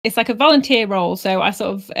It's like a volunteer role. So I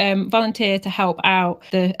sort of volunteer to help out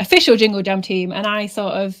the official Jingle Jam team, and I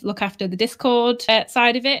sort of look after the Discord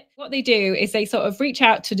side of it. What they do is they sort of reach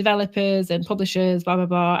out to developers and publishers, blah, blah,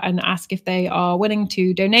 blah, and ask if they are willing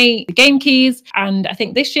to donate the game keys. And I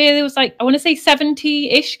think this year there was like, I want to say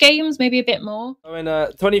 70-ish games, maybe a bit more. So in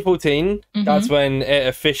 2014, that's when it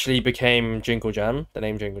officially became Jingle Jam, the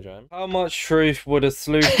name Jingle Jam. How much truth would a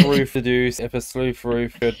sleuth roof deduce if a sleuth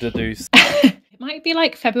roof could deduce? It might be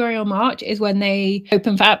like February or March is when they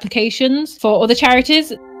open for applications for other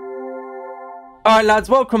charities. Alright lads,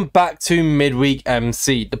 welcome back to Midweek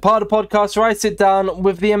MC, the part of the podcast where I sit down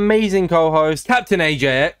with the amazing co-host, Captain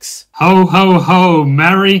AJX. Ho ho ho,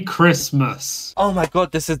 Merry Christmas. Oh my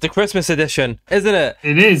god, this is the Christmas edition, isn't it?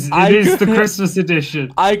 It is the Christmas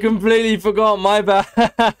edition. I completely forgot, my bad.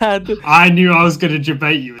 I knew I was going to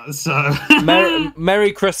debate you, so...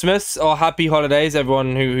 Merry Christmas, or Happy Holidays,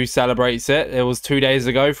 everyone who celebrates it. It was 2 days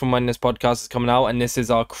ago from when this podcast is coming out, and this is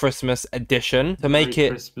our Christmas edition. To make Merry it...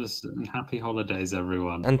 Christmas and Happy Holidays,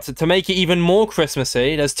 everyone. And to make it even more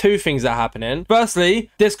Christmassy, there's two things that are happening. Firstly,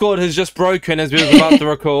 Discord has just broken as we were about to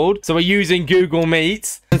record, so we're using Google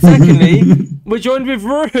Meet. And secondly, we're joined with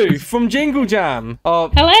Ruth from Jingle Jam. Hello.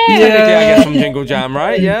 Technically, I guess from Jingle Jam,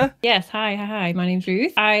 right? Yeah? Yes, hi. My name's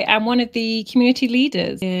Ruth. I am one of the community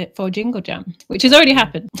leaders for Jingle Jam, which has already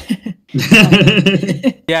happened.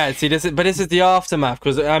 Yeah, see, this is the aftermath,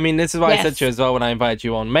 because I mean, this is what I said to you as well when I invited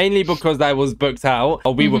you on, mainly because that was booked out,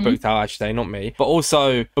 or we were booked out, I should say, not me, but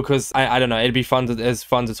also because I don't know, it'd be fun to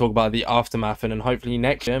talk about the aftermath, and then hopefully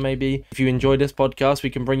next year, maybe if you enjoy this podcast, we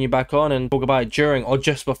can bring you back on and talk about it during or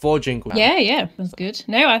just before Jingle. Yeah, that's good.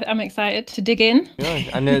 No, I'm excited to dig in. Yeah,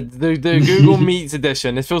 and the Google Meets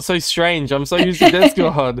edition, it feels so strange. I'm so used to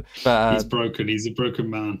Discord. But he's broken. He's a broken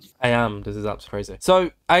man. I am. This is absolutely crazy.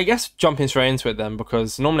 So I guess jumping straight into it then,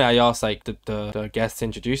 because normally I ask like the guests to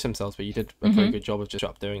introduce themselves, but you did a pretty good job of just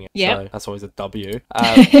doing it. Yeah, so that's always a W.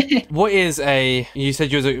 What is you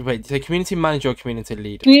said you was a community manager or community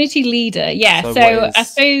leader? Community leader, yeah. So I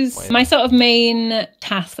suppose my sort of main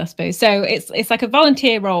task, so it's like a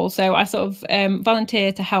volunteer role. So I sort of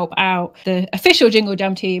volunteer to help out the official Jingle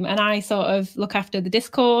Jam team, and I sort of look after the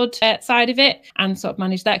Discord side of it and sort of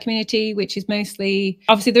manage that community, which is mostly,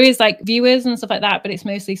 obviously there is like viewers and stuff like that, but it's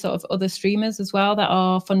mostly sort of other streamers as well that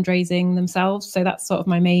are fundraising themselves. So that's sort of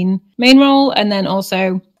my main role. And then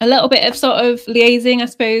also a little bit of sort of liaising, I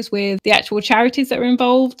suppose, with the actual charities that are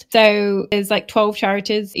involved. So there's like 12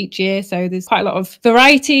 charities each year. So there's quite a lot of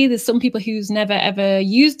variety. There's some people who's never ever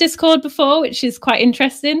used Discord before, which is quite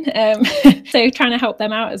interesting. So trying to help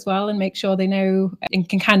them out as well and make sure they know and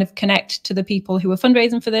can kind of connect to the people who are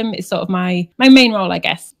fundraising for them is sort of my main role, I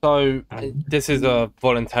guess. So this is a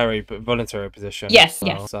voluntary position. Yes, well,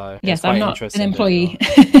 yes. So yes, I'm not an employee.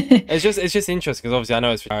 It's just interesting because obviously I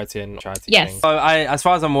know it's for charity and charity. Yes. Things. So as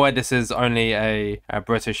far as I'm aware, this is only a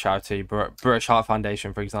British charity, British Heart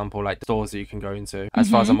Foundation, for example, like the stores that you can go into. As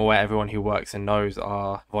far as I'm aware, everyone who works in those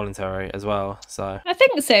are voluntary as well. So I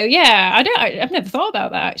think so. Yeah, I've never thought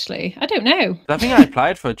about that actually. I don't know. I think I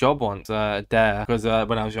applied for a job once there because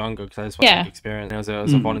when I was younger, because I just wanted experience. It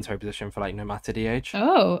was a voluntary position for like no matter the age.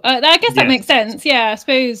 Oh, I guess that makes sense. Yeah, I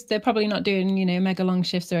suppose they're probably not doing mega long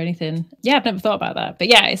shifts or anything. Yeah, I've never thought about that. But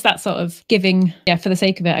yeah, it's that sort of giving, for the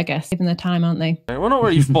sake of it, I guess, giving their time, aren't they? We're not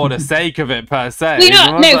really for the sake of it per se. We're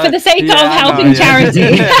not, no, for the sake of helping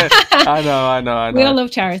charity. I know. We all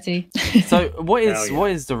love charity. So what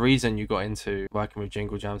is the reason you got into working with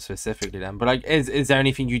Jingle Jam specifically then? But like, is there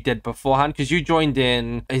anything you did beforehand? Because you joined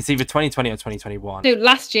in, it's either 2020 or 2021. So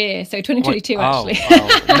last year, so 2022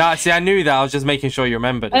 actually. No, see, I knew that. I was just making sure you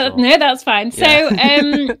remembered. No, that's fine. So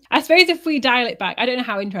I suppose if we dial it back, I don't know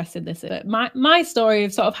how interested this is, but my story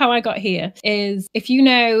of sort of how I got here is, if you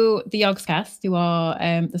know the Yogscast, who are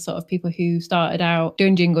the sort of people who started out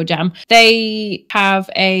doing Jingle Jam, they have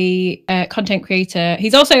a content creator.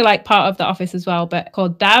 He's also like part of the office as well, but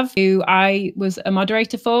called Dav, who I was a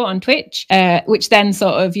moderator for on Twitch, which then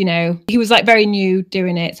sort of, he was like very new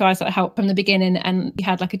doing it. So I sort of helped from the beginning, and he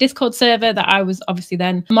had like a Discord server that I was obviously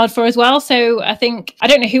then a mod for as well. So I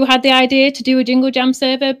don't know who had the idea to do a Jingle Jam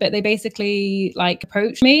server, but they basically like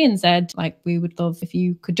approached me and said like, we would love if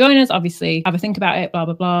you could join us, obviously have a think about it, blah,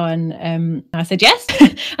 blah, blah. And I said yes.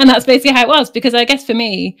 And that's basically how it was, because I guess for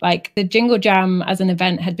me, like the Jingle Jam as an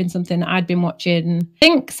event had been something I'd been watching, I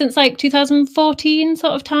think since like 2014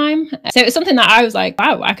 sort of time. So it was something that I was like,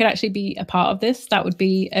 wow, I could actually be a part of this. That would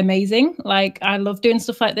be amazing. Like I love doing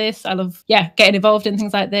stuff like this. I love, getting involved in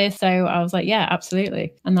things like this. So I was like, yeah,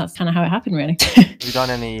 absolutely. And that's kind of how it happened, really. Have you done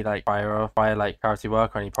any like prior like charity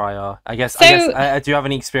work or any prior? I guess do you have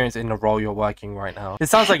any experience in the role you're working right now? It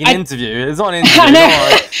sounds like an interview. It's not an interview. I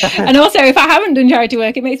know. And also, if I haven't done charity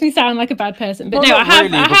work, it makes me sound like a bad person. But no, I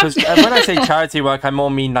have. Really, because when I say charity work, I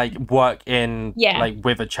more mean like work in like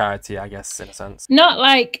with a charity, I guess, in a sense. Not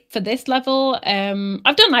like for this level.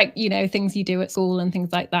 I've done like, you know, things you do at school and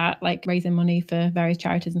things like that, like raising money for various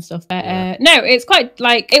charities and stuff. But no, it's quite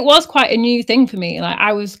like, it was quite a new thing for me. Like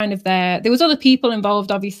I was kind of there. There was other people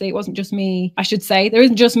involved. Obviously, it wasn't just me. I should say there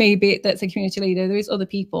isn't just me that's a community leader. There is other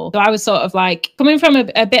people. So I was sort of like coming from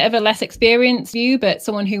a bit of a less experienced view, but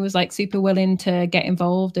someone who was like super willing to get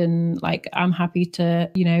involved, and like I'm happy to,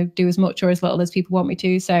 you know, do as much or as little as people want me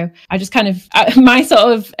to. So I just kind of my sort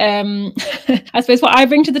of I suppose what I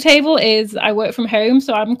bring to the table is I work from home,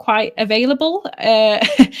 so I'm quite available.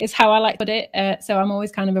 Is how I like to put it. So I'm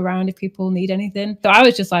always kind of around if people need anything. So I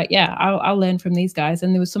was just like, yeah, I'll learn from these guys.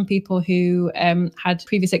 And there was some people who had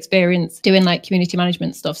previous experience doing like community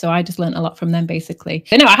management stuff. So I just learned a lot from them basically.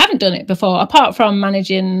 But no, I haven't done it before, apart from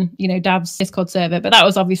managing, you know, Dav's Discord server. But that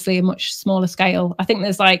was obviously a much smaller scale. I think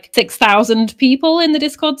there's like 6,000 people in the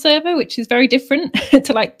Discord server, which is very different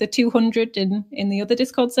to like the 200 in the other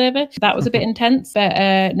Discord server. That was a bit intense.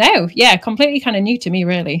 But no, yeah, completely kind of new to me,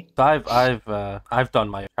 really. I've done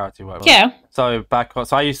my charity work. Yeah. So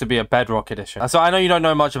I used to be a Bedrock edition. So I know you don't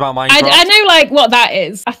know much about Minecraft. I know like what that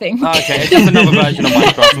is, I think. Oh, okay, it's just another version of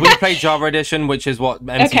Minecraft. We played Java edition, which is what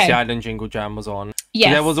MCC Island Jingle Jam was on.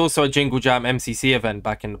 Yes. There was also a Jingle Jam MCC event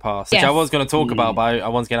back in the past, which I was going to talk about, but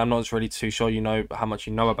once again, I'm not really too sure you know how much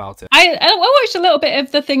you know about it. I watched a little bit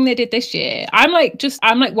of the thing they did this year. I'm like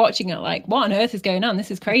watching it like, what on earth is going on?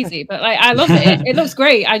 This is crazy. But like, I love it. It looks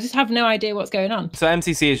great. I just have no idea what's going on. So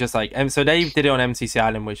MCC is just like, so they did it on MCC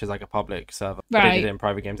Island, which is like a public server. Right. They did it in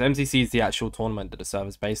private games. MCC is the actual tournament that the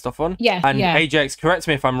server's based off on. Yeah. And AJX, correct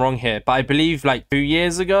me if I'm wrong here, but I believe like 2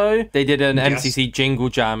 years ago, they did an MCC Jingle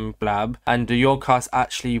Jam blab, and the Yogscast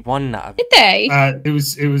actually won that. Did they?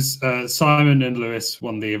 It was Simon and Lewis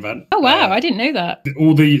won the event. Oh wow, I didn't know that.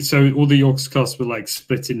 All the Yogscast were like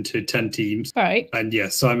split into 10 teams. Right. And yeah,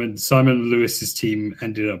 Simon and Lewis's team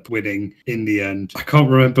ended up winning in the end. I can't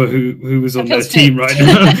remember who was on their team right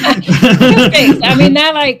now. I mean,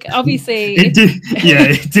 they're like obviously it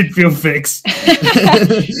did feel fixed.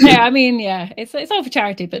 No, I mean, yeah, it's all for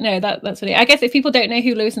charity, but no, that's funny. I guess if people don't know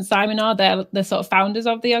who Lewis and Simon are, they're the sort of founders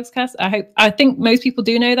of the Yogscast. I think most people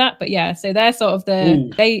do know that, but yeah, so they're sort of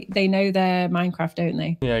they know their Minecraft, don't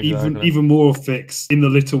they? Yeah, exactly. Even more fixed. In the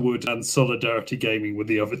Littlewood and Solidarity Gaming with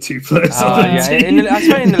the other two players. I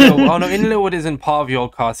swear in the Littlewood isn't part of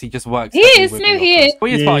Yogscast. He just works. He is. No, he is.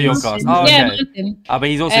 Well, he is part of Yogscast. Oh, okay. Yeah, but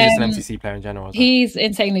he's also just an MCC player in general. He's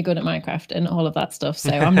insanely good at Minecraft and all of that stuff.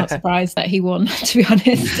 So I'm not surprised that he won, to be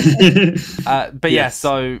honest. But yeah,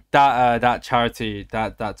 so that charity,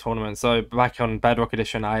 that tournament. So back on Bedrock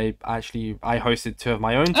Edition, I hosted 2 of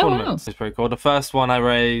my own tournaments. It's pretty cool. The first one I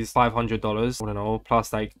raised $500 all in all,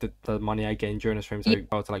 plus like the money I gained during the stream, so it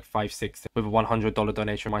got to like $560 with a $100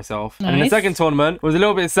 donation myself. Nice. And the second tournament was a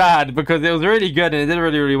little bit sad because it was really good and it did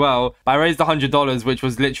really, really well. But I raised $100, which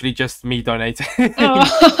was literally just me donating.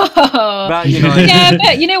 But, you know, yeah,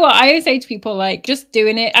 but you know what? I always say to people, like, just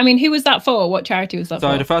doing it. I mean, who was that for? What charity was that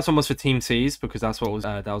for? So the first one was for Team C's because that's what was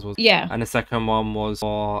yeah. And the second one was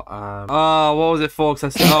for what was it for?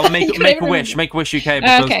 Make a Wish UK,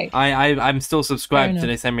 because I'm still subscribed to.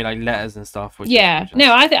 They send me like letters and stuff.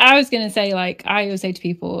 I was gonna say, like, I always say to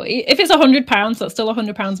people, if it's £100, that's still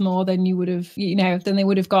 £100 more than you would have, than they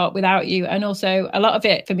would have got without you. And also a lot of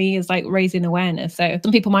it for me is like raising awareness. So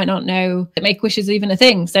some people might not know that Make-A-Wish is even a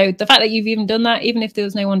thing. So the fact that you've even done that, even if there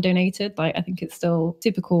was no one donated, like, I think it's still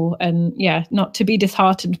super cool. And yeah, not to be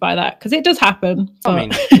disheartened by that, because it does happen. But, I mean,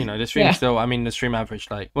 the stream still, the stream average,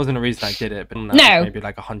 like, wasn't a reason I did it, but maybe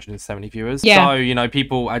like 170 viewers. Yeah. So,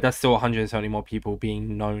 people, that's still 170 more people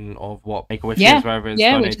being known of what Make-A-Wish is, whether it's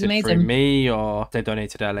donated through me or they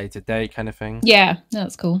donated at a later date kind of thing. Yeah,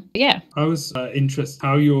 that's cool. But yeah. I was interested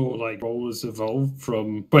how your role has evolved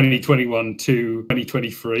from 2021 to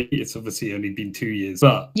 2023. It's obviously only been 2 years,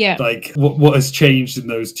 but what has changed in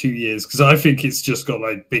those 2 years? Because I think it's just got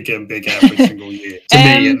like bigger and bigger every single year, to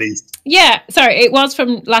me at least. Yeah, sorry, it was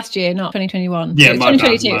from last year, not 2021. Yeah, my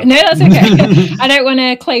 2022. Bad. No, that's okay. I don't want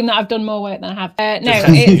to claim that I've done more work than I have. No,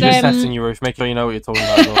 it's just testing you, Ruth. Make sure you know what you're talking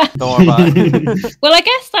about. Don't worry about it. Well, I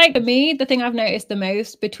guess like for me, the thing I've noticed the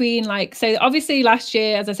most between so obviously last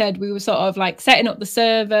year, as I said, we were sort of like setting up the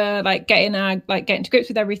server, like getting to grips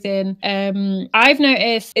with everything. I've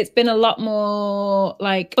noticed it's been a lot more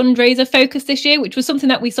like fundraiser focused this year, which was something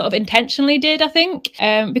that we sort of intentionally did, I think,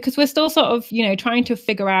 because we're still sort of trying to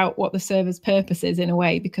figure out what what the server's purpose is in a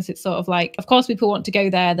way, because it's sort of like, of course, people want to go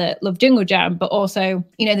there that love Jingle Jam, but also,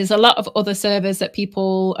 you know, there's a lot of other servers that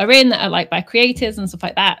people are in that are like by creators and stuff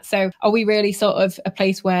like that. So are we really sort of a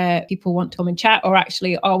place where people want to come and chat, or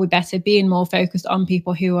actually are we better being more focused on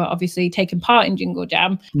people who are obviously taking part in Jingle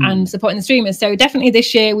Jam and supporting the streamers? So definitely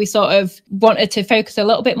this year we sort of wanted to focus a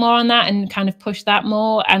little bit more on that and kind of push that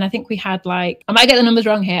more. And I think we had like, I might get the numbers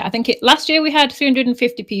wrong here, I think last year we had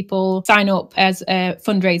 350 people sign up as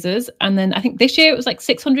fundraisers, and then I think this year it was like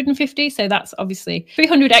 650, so that's obviously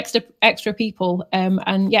 300 extra people,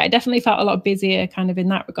 and yeah, it definitely felt a lot busier kind of in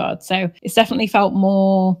that regard. So it's definitely felt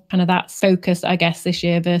more kind of that focused, I guess, this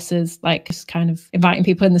year versus like just kind of inviting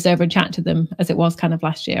people in the server and chatting to them as it was kind of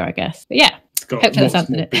last year, I guess. But yeah, hopefully that's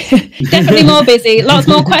answered it. Definitely more busy, lots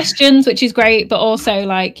more questions, which is great, but also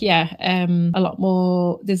like, yeah, a lot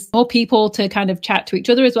more, there's more people to kind of chat to each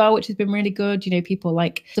other as well, which has been really good. You know, people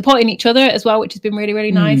like supporting each other as well, which has been really,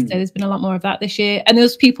 really nice. So there's been a lot more of that this year. And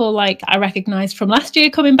there's people like I recognized from last year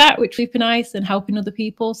coming back, which was nice, and helping other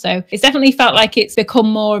people. So it's definitely felt like it's become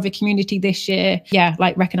more of a community this year. Yeah,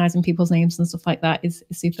 like recognizing people's names and stuff like that is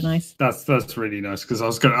super nice. That's really nice, because I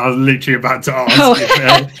was literally about to ask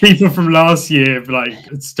if people from last year like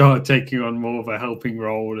started taking on more of a helping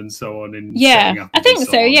role and so on in setting up. I think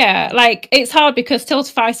so. Yeah, like it's hard because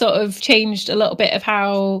Tiltify sort of changed a little bit of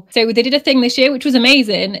how. So they did a thing this year which was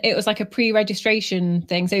amazing. It was like a pre-registration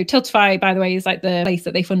thing. So Tiltify, by the way, is like the place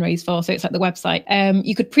that they fundraise for. So it's like the website.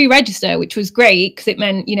 You could pre-register, which was great because it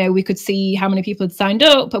meant, you know, we could see how many people had signed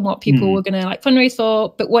up and what people were going to like fundraise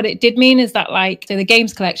for. But what it did mean is that like, so the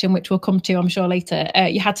games collection, which we'll come to, I'm sure later,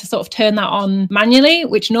 you had to sort of turn that on manually,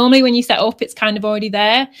 which normally when you set up, it's kind of already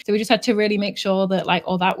there. So we just had to really make sure that like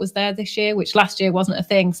all that was there this year, which last year wasn't a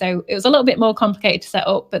thing. So it was a little bit more complicated to set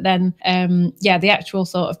up, but then the actual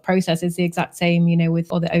sort of process is the exact same, you know,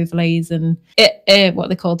 with all the overlays and what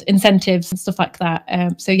they're called, incentives and stuff like that.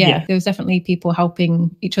 So there was definitely people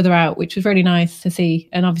helping each other out, which was really nice to see,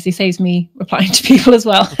 and obviously saves me replying to people as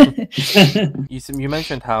well. You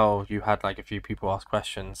mentioned how you had like a few people ask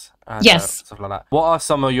questions and stuff like that. What are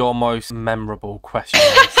some of your most memorable questions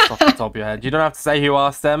off the top of your head? You don't have to say who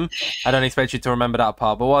asked them. I don't expect you to remember that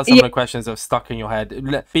part, but what are some of the questions that have stuck in your head?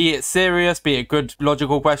 Be it serious, be it good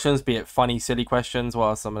logical questions, be it funny silly questions. What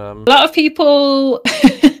are some of them? A lot of people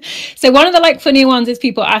so one of the like funny ones is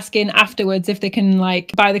people asking afterwards if they can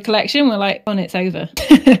like buy the collection. We're like, oh, it's over.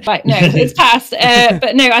 Like, no, it's past.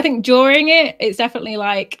 But no, I think during it's definitely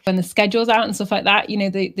like when the schedule's out and stuff like that, you know,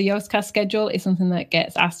 the Yogscast schedule is something that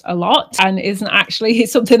gets asked a lot and isn't actually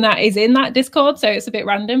something that is in that Discord, so it's a bit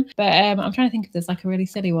random. But I'm trying to think if there's like a really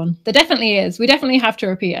silly one. There definitely is. We definitely have to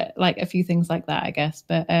repeat it, like a few things like that, I guess.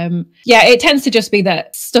 But it tends to just be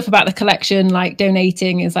that stuff about the collection, like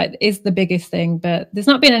donating is the biggest thing. But there's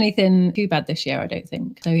not been anything too bad this year, I don't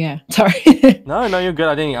think. So yeah, sorry. No, you're good.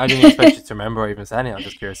 I didn't expect you to remember or even say anything. I'm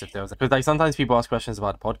just curious if there was, because like sometimes people ask questions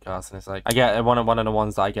about the podcast, and it's like I get one of the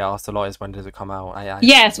ones that I get asked a lot is when does it come out?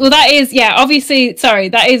 Yes, well that is obviously. Sorry,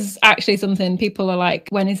 that is actually something people are like,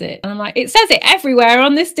 when is it? And I'm like, it says it everywhere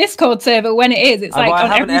on this Discord server when it is. It's like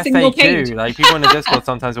on every single page. Like people in the Discord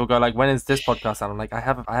sometimes will go like, when is this podcast? And I'm like, I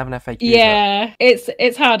have an FAQ. Yeah,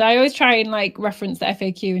 it's hard. I always try and like reference the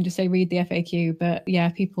FAQ and just say read the FAQ, but yeah,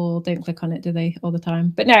 people don't click on it, do they, all the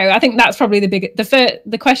time? But no, I think that's probably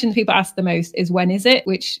the questions people ask the most is when is it,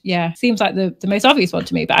 which seems like the most obvious one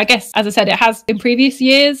to me. But I guess, as I said, it has in previous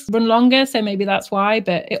years run longer, so maybe that's why.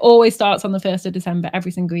 But it always starts on the 1st of December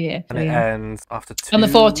every single year. And it ends after 2 on the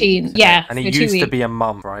 14th. Yeah, and it used to be a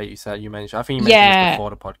month, right? You mentioned. I think you mentioned this before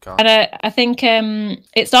the podcast. And I think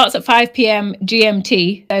it starts at 5 p.m.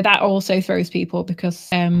 GMT, so that also throws people because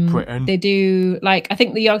they do like, I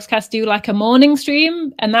think the Yogscast do like a morning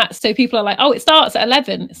stream, and that's so people are like, oh, it starts at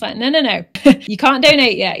 11. It's like, no. You can't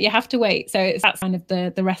donate yet. You have to wait. So that's kind of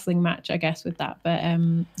the wrestling match, I guess, with that. But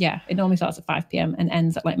it normally starts at 5 p.m. and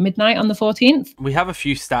ends at like midnight on the 14th. We have a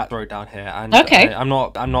few stats wrote down here, and I'm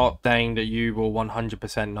not saying that you will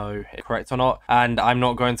 100% know if correct or not, and I'm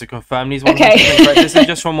not going to confirm these 100% correct. This is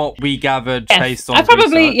just from what we gathered based on. I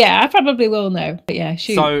probably will know. But yeah,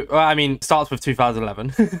 shoot. So it starts with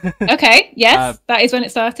 2011. Okay, yes, that is when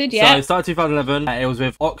it started. Yeah. So it started 2011. It was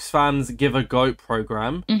with Oxfam's Give a Goat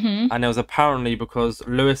program, and there was a apparently because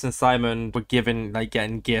Lewis and Simon were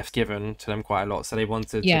getting gifts given to them quite a lot, so they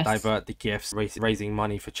wanted to divert the gifts, raising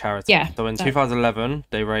money for charity. Yeah. So in 2011,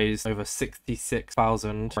 they raised over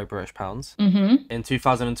 66,000 British pounds. Mm-hmm. In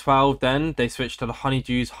 2012, then they switched to the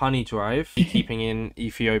Honeydew's Honey Drive, keeping in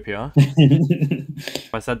Ethiopia.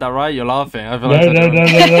 I said that right? You're laughing. I feel no,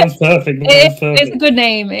 that was perfect. It's a good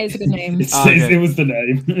name. It is a good name. It was the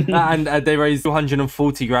name. And they raised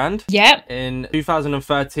 240 grand. Yep. In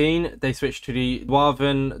 2013, they switched to the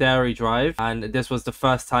Dwarven Dairy Drive, and this was the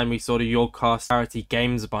first time we saw the Yogscast charity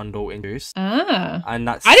games bundle introduced. And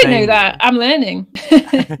I didn't know that. I'm learning.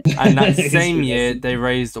 And that same year, they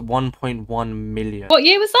raised 1.1 million. What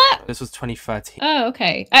year was that? This was 2013. Oh,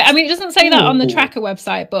 okay. I mean, it doesn't say that on the tracker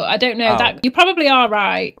website, but I don't know. That you probably are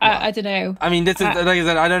right. I don't know. I mean, this is like I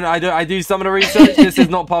said. I do some of the research. This is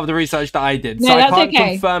not part of the research that I did, so I can't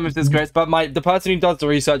confirm if this is correct. But the person who does the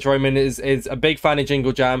research, Roman, is a big fan of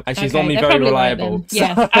Jingle Jam, and she's normally very reliable. Right,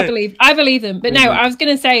 yeah, I believe them. But no, I was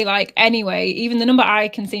going to say, like, anyway, even the number I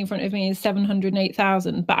can see in front of me is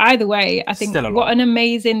 708,000. But either way, I think what an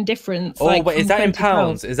amazing difference. Oh, but is that in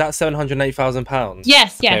pounds? Is that 708,000 pounds?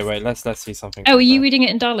 Yes. Okay, wait. Let's see something. Oh, are you reading it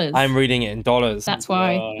in dollars? I'm reading it in dollars. That's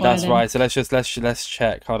why. That's right. So let's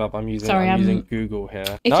check. Hold up. I'm using Google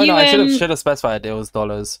here. I should have specified it was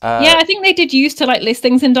dollars. Yeah, I think they did used to like list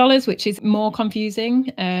things in dollars, which is more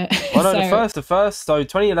confusing. The first. So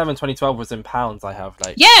 2011, 2012 was in pounds. I have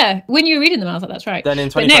Yeah, when you were reading them, I was like, that's right. Then in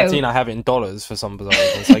 2013, I have it in dollars for some bizarre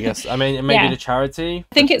reason. So I guess maybe the charity.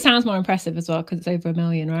 I think it sounds more impressive as well because it's over 1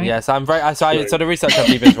 million, right? Yeah, so I'm very. So the research I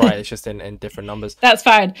believe is right. It's just in different numbers. That's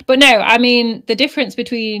fine. But no, I mean the difference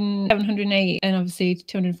between 708 and obviously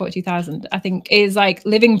 242,000, I think, is like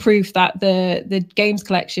living proof that the games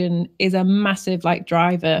collection is a massive like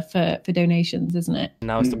driver for donations, isn't it?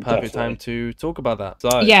 Now it's the perfect time to talk about that.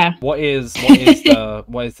 So yeah, what is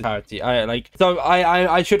the charity?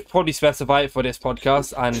 I should probably specify it for this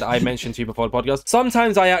podcast, and I mentioned to you before the podcast.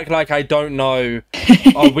 Sometimes I act like I don't know,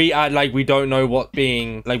 or we act like we don't know what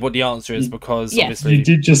the answer is, because obviously you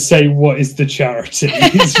did just say what is the charity.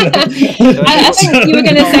 I think you were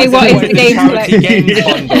going to say what is the games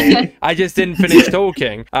bundle. I just didn't finish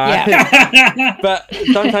talking. But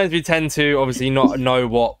sometimes we tend to obviously not know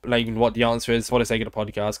what the answer is for the sake of the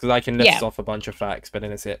podcast, because I can list off a bunch of facts, but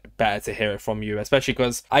then it's better to hear it from you, especially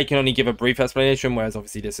because I can only give a brief explanation, whereas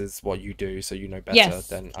obviously this is what you do, so you know better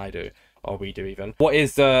than I do. Or we do even. What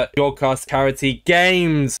is the Yogscast charity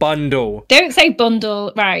games bundle? Don't say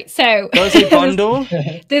bundle. Right, so... Don't say bundle?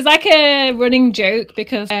 There's like a running joke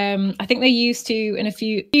because I think they used to, in a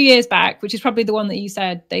few years back, which is probably the one that you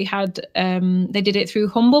said, they had, they did it through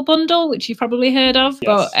Humble Bundle, which you've probably heard of.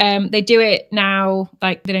 Yes. But they do it now,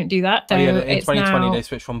 like they don't do that. So in 2020, they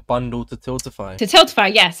switched from bundle to Tiltify. To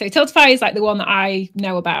Tiltify, yes. So Tiltify is like the one that I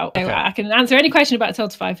know about. So I can answer any question about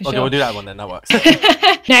Tiltify for sure. Okay, we'll do that one then. That works.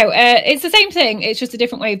 No, it's the same thing. It's just a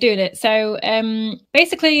different way of doing it. So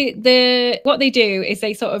basically, what they do is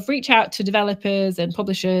they sort of reach out to developers and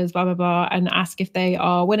publishers, blah, blah, blah, and ask if they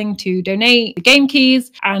are willing to donate the game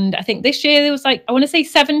keys. And I think this year there was I want to say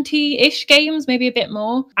 70-ish games, maybe a bit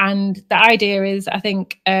more. And the idea is, I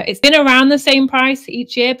think it's been around the same price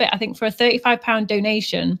each year, but I think for a £35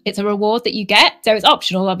 donation, it's a reward that you get. So it's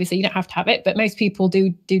optional, obviously, you don't have to have it, but most people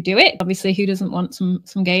do it. Obviously, who doesn't want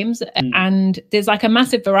some games? And there's like a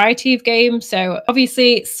massive variety of games. So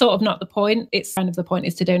obviously it's sort of not the point. It's kind of the point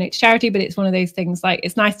is to donate to charity, but it's one of those things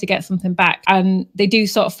it's nice to get something back. And they do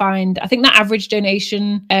sort of find, I think that average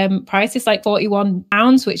donation price is like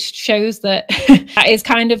 £41, which shows that that is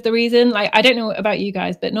kind of the reason. I don't know about you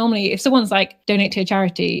guys, but normally if someone's donate to a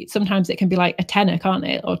charity, sometimes it can be like a tenner, can't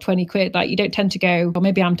it? Or 20 quid. You don't tend to go, or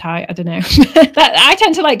maybe I'm tight, I don't know. I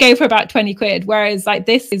tend to go for about 20 quid, whereas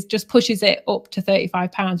this is just pushes it up to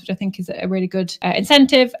 £35, which I think is a really good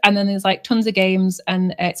incentive. And then there's tons of games,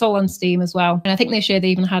 and it's all on Steam as well. And I think this year they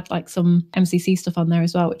even had some MCC stuff on there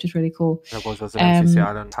as well, which is really cool. There was an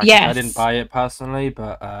MCC. I didn't buy it personally,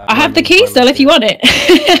 but I have the key still if you want it.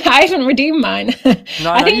 I haven't redeemed mine.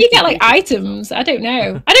 No, I think you get items. I don't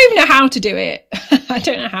know. I don't even know how to do it. I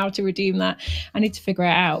don't know how to redeem that. I need to figure it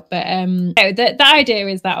out. But the idea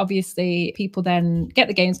is that obviously people then get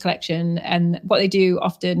the games collection, and what they do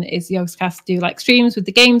often is Yogscast do streams with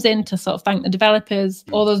the games in to sort of thank the developers,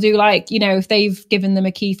 or they'll do like, you know, if they've given them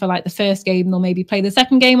a key for like the first game, they'll maybe play the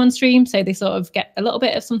second game on stream, so they sort of get a little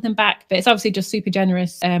bit of something back. But it's obviously just super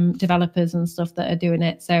generous developers and stuff that are doing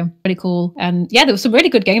it, so pretty cool. And yeah, there were some really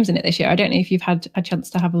good games in it this year. I don't know if you've had a chance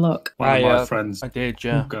to have a look. One of my friends, I did,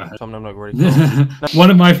 yeah. Go ahead. I'm not really cool.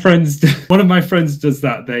 One of my friends does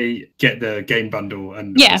that. They get the game bundle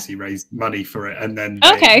and obviously raise money for it, and then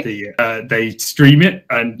they stream it.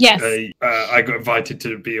 And I got invited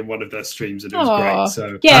to be in one of their streams, and it was great.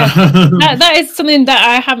 So yeah, that is something that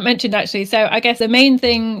I haven't mentioned actually. So I guess the main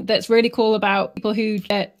thing that's really cool about people who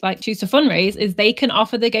choose to fundraise is they can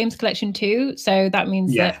offer the games collection too. So that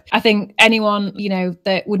means that I think anyone, you know,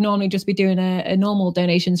 that would normally just be doing a normal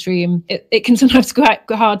donation stream, it can sometimes go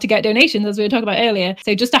hard to get donations, as we were talking about earlier.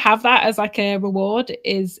 So just to have that as like a reward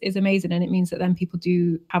is amazing, and it means that then people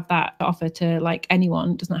do have that offer to like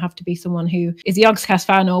anyone. It doesn't have to be someone who is a Yogscast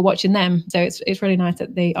fan or watching them. So it's really nice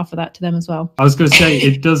that they offer that to them as well. I was going to say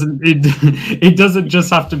it doesn't just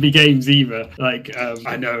have to be games either. Like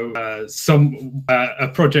I know a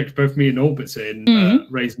project both me and Orbitz in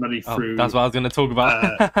raise money through. That's what I was going to talk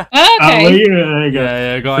about. Okay. There you go.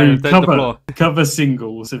 Yeah, go ahead. Cover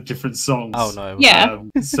singles of different songs. Oh no. Yeah.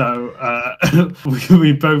 So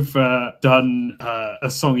we both done a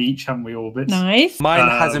song each, haven't we, Orbitz? Nice. Mine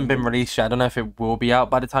hasn't been released yet. I don't know if it will be out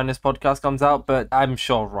by the time this podcast comes out, but I'm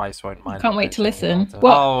sure Rice won't mind. Can't wait to listen.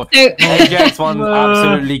 AJX one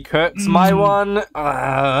absolutely cooks. My one.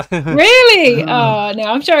 Really? Oh no,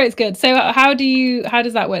 I'm sure it's good. So how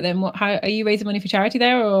does that work then? How are you raising money for charity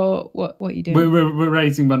there, or what are you doing? We're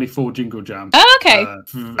raising money for Jingle Jam. Oh, okay.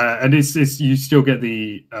 And it's you still get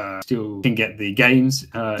the games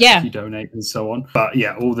if you donate and so on. But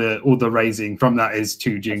yeah, all the raising from that is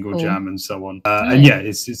to Jingle Jam and so on. And yeah,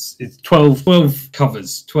 it's 12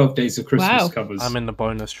 covers, 12 days of Christmas covers. I'm in the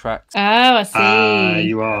bonus tracks. Oh, I see.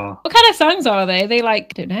 You are. What kind of songs are they? They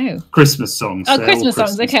like, I don't know. Christmas songs. Oh, Christmas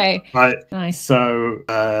songs. Okay. Right. Nice. So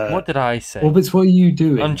what did I say? Orbitz, what are you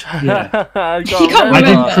doing? I'm trying. You can't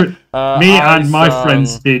remember. Me and my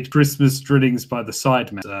friends did Christmas Drillings by the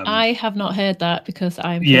Sidemen. I have not heard that because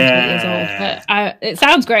I'm 28 years old, but it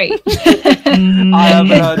sounds great. I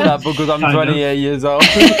haven't heard that because I'm 28 years old.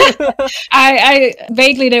 I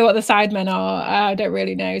vaguely know what the Sidemen are. I don't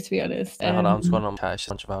really know, to be honest. Hold on, I'm just going to attach a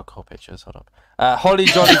bunch of alcohol pictures. Hold on. Holly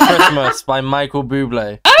Jolly Christmas by Michael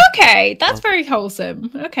Bublé. Okay, that's very wholesome.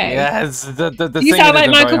 Okay. Yes, the you sound like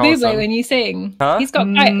Michael Bublé when you sing. Huh? He's got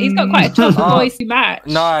quite a tough voice to match.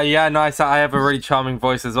 No, I have a really charming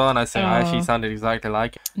voice as well, and I actually sounded exactly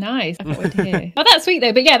like it. Nice. I can't wait to hear. Well, that's sweet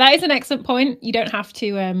though. But yeah, that is an excellent point. You don't have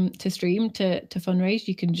to stream to fundraise.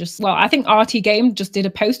 You can just I think RT Game just did a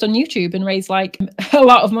post on YouTube and raised like a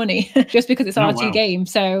lot of money just because it's RT Game.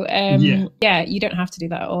 So yeah, you don't have to do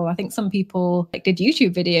that at all. I think some people like did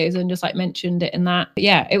YouTube videos and just like mentioned it in that. But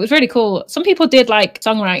yeah, it was really cool. Some people did like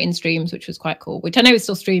songwriting streams, which was quite cool, which I know is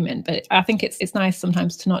still streaming, but I think it's nice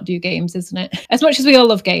sometimes to not do games, isn't it? As much as we all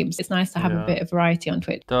love games, it's nice to have a bit of variety on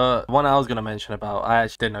Twitch. The one I was going to mention about, I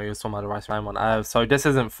actually didn't know you were talking about the Rice Rhyme one. So this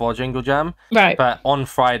isn't for Jingle Jam, right? But on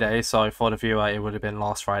Friday, so for the viewer, it would have been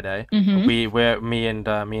last Friday. Mm-hmm. Me and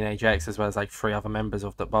AJX, as well as like 3 other members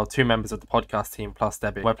of 2 members of the podcast team plus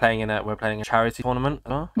Debbie. We're playing a charity tournament,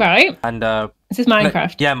 right? And this is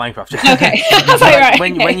Minecraft. Yeah, Minecraft. Okay. Right.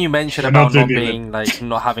 When you mention about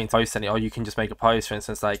not having to post any, or you can just make a post, for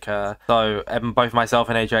instance, like both myself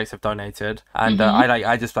and AJX have donated, and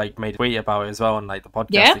I just like made a tweet about it as well on like the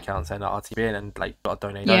podcast account saying that RTB and like got a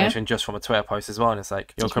donation just from a Twitter post as well, and it's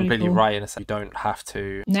like you're completely right, and it's like you don't have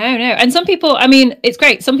to. No, and some people, I mean, it's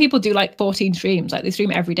great. Some people do like 14 streams, like they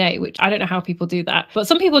stream every day, which I don't know how people do that, but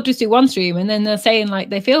some people just do one stream and then they're saying like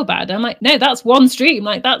they feel bad. And I'm like, no, that's one stream.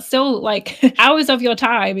 Like that's still like hours of your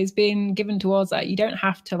time is being given towards that. You don't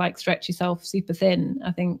have to like stretch yourself super thin,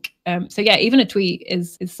 I think. So yeah, even a tweet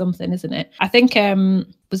is something, isn't it? I think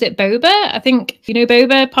was it Boba? I think, you know,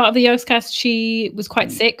 Boba, part of the Yogscast, she was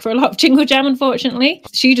quite sick for a lot of Jingle Jam, unfortunately.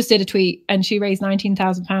 She just did a tweet and she raised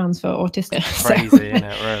 £19,000 for autistic. Crazy, so, isn't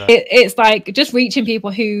it? Really? It's like just reaching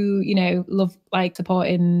people who, you know, love like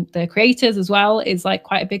supporting the creators as well is like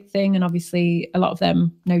quite a big thing. And obviously a lot of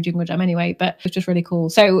them know Jingle Jam anyway, but it's just really cool.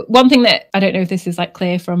 So one thing that I don't know if this is like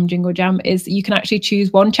clear from Jingle Jam is you can actually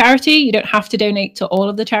choose one charity. You don't have to donate to all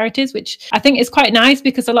of the charities, which I think is quite nice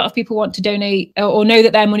because a lot of people want to donate or know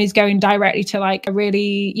that their money is going directly to like a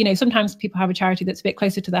really, you know, sometimes people have a charity that's a bit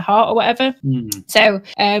closer to their heart or whatever. So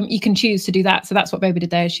you can choose to do that. So that's what Boba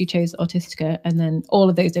did there. She chose Autistica, and then all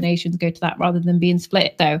of those donations go to that rather than being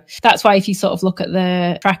split. So that's why if you sort of of look at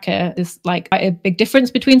the tracker, there's like quite a big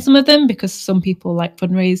difference between some of them, because some people like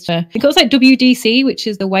fundraised for, I think it was like WDC, which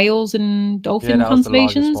is the whales and dolphin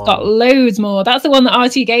conservations, got loads more. That's the one that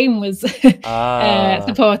RT Game was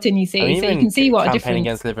supporting, you see. I mean, so you can see what a difference. Campaign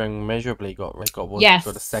Against Living Miserably got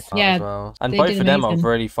a second as well. And both of them are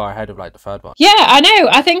really far ahead of like the third one. Yeah, I know.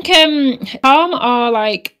 I think Calm are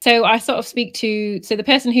like, so I sort of speak to, so the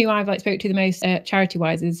person who I've like spoke to the most charity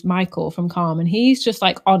wise is Michael from Calm, and he's just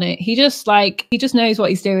like on it. He just knows what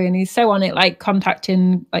he's doing. He's so on it, like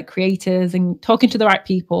contacting like creators and talking to the right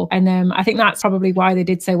people. And I think that's probably why they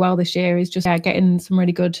did so well this year, is just getting some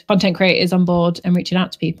really good content creators on board and reaching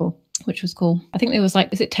out to people, which was cool. I think there was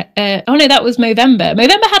like, oh no, that was Movember.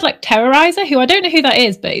 Movember had like Terrorizer, who I don't know who that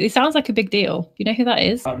is, but it sounds like a big deal. Do you know who that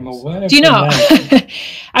is? I'm aware. Do you not?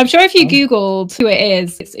 I'm sure if you Googled who it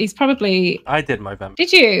is, he's probably... I did Movember.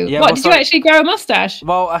 Did you? Yeah, what, did you actually grow a mustache?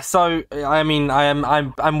 Well, so, I mean, I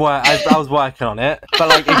was working on it, but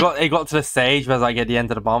like it got to the stage where like at the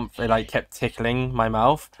end of the month, it like kept tickling my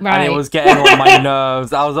mouth. Right. And it was getting on my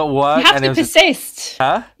nerves. I was at work. You have to persist.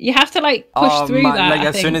 Huh? You have to like push through that. Like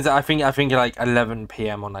as soon as I think like 11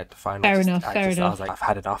 p.m. on like the final. Fair enough. I was like, I've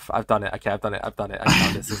had enough. I've done it. Okay, I've done it.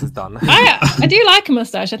 This is done. I do like a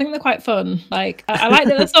mustache. I think they're quite fun. Like I like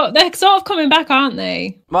that they're sort of coming back, aren't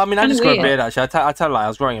they? Well, I mean, I just grew a beard actually. I tell I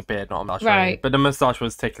was growing a beard, not a mustache. Right. But the mustache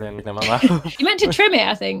was tickling my mouth. You meant to trim it,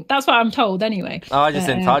 I think. That's what I'm told anyway. Oh, I just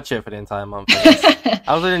didn't touch it for the entire month. I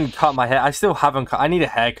also didn't cut my hair. I still haven't cut. I need a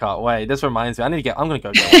haircut. Wait, this reminds me. I'm gonna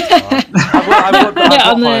go get one. I've got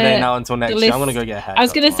holiday now until next year. I'm gonna go get a haircut. I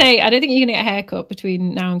was gonna say, I don't think you're gonna get a haircut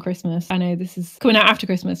between now and Christmas. I know this is coming out after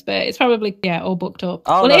Christmas, but it's probably all booked up.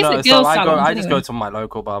 Oh, well, no. So I just go to my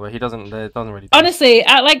local barber. He doesn't really. Honestly,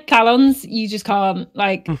 at like salons, you just can't.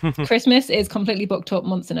 Like Christmas is completely booked up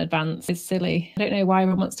months in advance. It's silly. I don't know why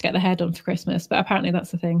everyone wants to get their hair done for Christmas, but apparently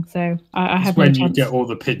that's the thing. So I have when you get all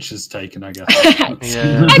the pictures taken, I guess.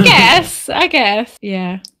 Yeah. I guess.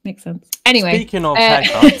 Yeah. Makes sense. Anyway, speaking of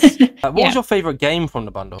haircuts, what was your favorite game from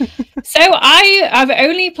the bundle? So I've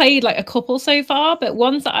only played like a couple so far, but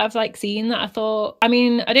ones that I've like seen that I thought, I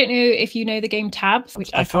mean, I don't know if you know the game Tabs, which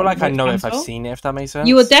I feel like I know if I've seen it, if that makes sense.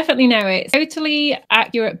 You will definitely know it. Totally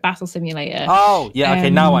accurate battle simulator. Oh yeah, okay,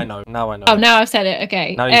 now I know. Oh, now I've said it.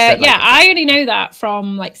 Okay. I only know that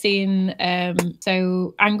from like seeing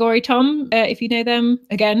so Angori Tom, if you know them,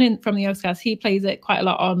 again from the Yogscast, he plays it quite a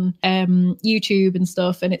lot on YouTube and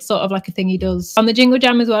stuff, and it's sort of like a thing he does on the Jingle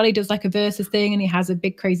Jam as well. He does like a versus thing, and he has a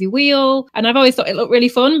big crazy wheel, and I've always thought it looked really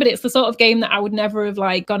fun, but it's the sort of game that I would never have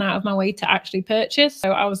like gone out of my way to actually purchase.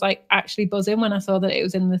 So I was like actually buzzing when I saw that it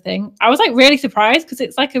was in the thing. I was like really surprised, because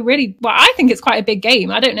it's like a really, well, I think it's quite a big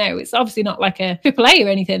game. I don't know, it's obviously not like a AAA or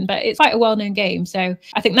anything, but it's quite a well-known game. So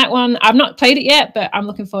I think that one, I've not played it yet, but I'm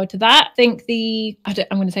looking forward to that. I think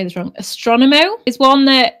I'm going to say this wrong, Astronomo is one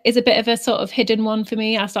that is a bit of a sort of hidden one for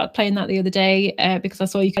me. I started playing that the other day because I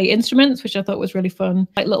saw you play instruments, which I thought was really fun,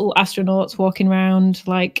 like little astronauts walking around.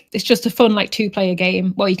 Like it's just a fun like 2-player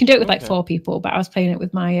game. Well, you can do it with like 4 people, but I was playing it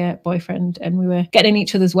with my boyfriend, and we were getting in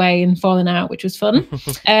each other's way and falling out, which was fun.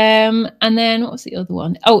 And then what was the other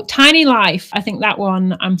one? Oh, Tiny Life. I think that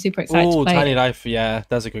one I'm super excited to play. Tiny Life, yeah,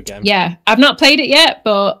 that's a good game. Yeah, I've not played it yet,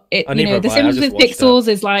 but the Sims with pixels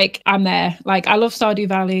is like, I'm there. Like I love Stardew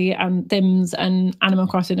Valley and Sims and Animal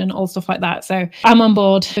Crossing and all stuff like that, so I'm on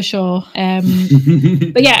board for sure.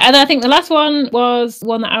 But yeah, and I think the last one was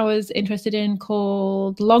one that I was interested in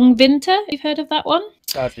called Long Winter. You've heard of that one?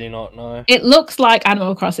 Sadly not, no. It looks like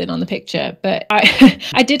Animal Crossing on the picture, but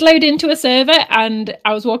I did load into a server, and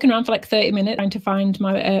I was walking around for like 30 minutes trying to find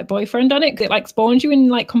my boyfriend on it, because it like spawns you in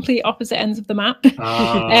like complete opposite ends of the map.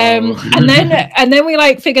 Oh. and then we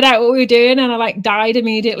like figured out what we were doing, and I like died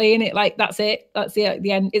immediately, and it like that's the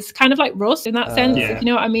end. It's kind of like Rust in that sense, if you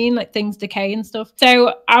know what I mean, like things decay and stuff.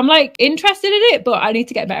 So I'm like interested in it, but I need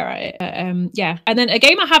to get better at it. Yeah. And then a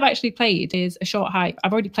game I have actually played is A Short Hike.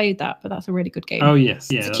 I've already played that, but that's a really good game. Oh yes.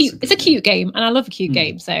 Yeah, it's a cute game, and I love a cute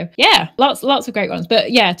game. So yeah, lots of great ones.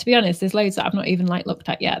 But yeah, to be honest, there's loads that I've not even like looked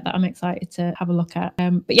at yet that I'm excited to have a look at.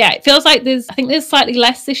 But yeah, it feels like there's slightly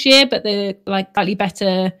less this year, but they're like slightly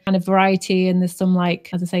better kind of variety, and there's some like,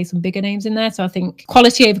 as I say, some bigger names in there. So I think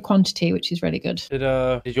quality over quantity, which is really good.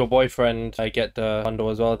 Did your boyfriend get the bundle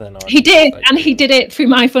as well then? He did, and he did it through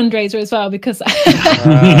my fundraiser as well, because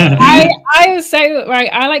I was so right.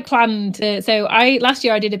 I like planned. So last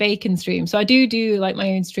year I did a bacon stream. So I do like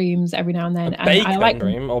my own streams every now and then. And I like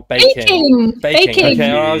stream or baking. Okay,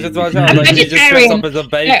 I was just like, you just dressed up as a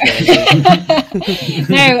bacon.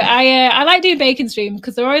 No, I like doing bacon streams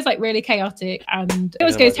because they're always like really chaotic, and it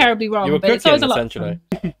always goes terribly wrong. But it's always a lot of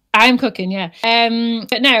fun. I'm cooking, yeah.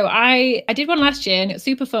 But no, I did one last year and it was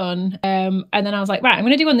super fun. And then I was like, right, I'm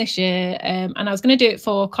going to do one this year. And I was going to do it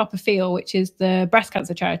for Copperfield, which is the breast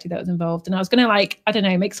cancer charity that was involved. And I was going to like, I don't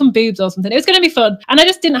know, make some boobs or something. It was going to be fun. And I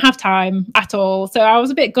just didn't have time at all. So I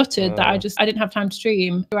was a bit gutted that I didn't have time to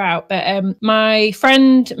stream throughout. But my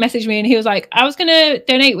friend messaged me and he was like, I was going to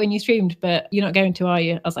donate when you streamed, but you're not going to, are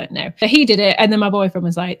you? I was like, no. So he did it. And then my boyfriend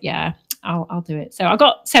was like, yeah, I'll do it. So I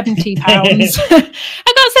got £70.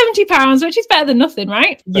 I got £70, which is better than nothing,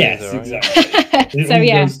 right? Yes, exactly. So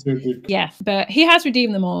yeah, yes. But he has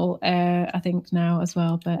redeemed them all, I think now as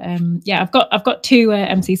well. But yeah, I've got 2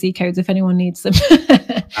 MCC codes if anyone needs them.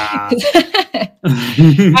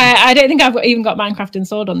 I don't think I've even got Minecraft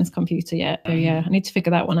installed on this computer yet. So yeah, I need to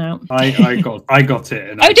figure that one out. I got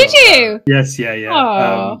it. And did you? Yes,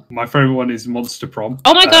 yeah. My favorite one is Monster Prom.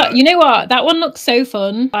 Oh my god! You know what? That one looks so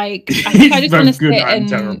fun. Like I think I just want to sit and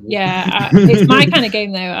terrible. Yeah, it's my kind of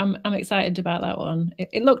game though. I'm excited about that one.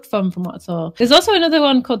 It looked fun from what I saw. There's also another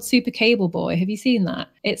one called Super Cable Boy. Have you seen that?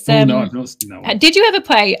 It's no, I've not seen that one. Did you ever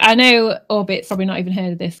play? I know Orbitz probably not even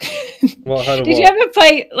heard of this. Did you ever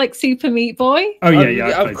play like Super Meat Boy? Oh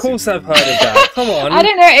yeah. Of course I've heard of that. Come on. I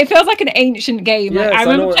don't know. It feels like an ancient game. Yes, like, I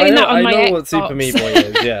remember playing that on my Xbox. I know what Super Meat Boy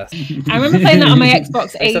is. Yes. I remember playing that on my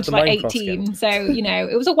Xbox age like 18. So you know,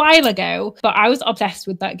 it was a while ago, but I was obsessed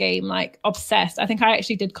with that game. Like obsessed. I think I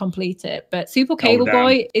actually did complete it. But Super Cable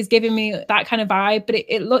Boy is giving me that kind of vibe. But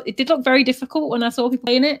it did look very difficult when I saw people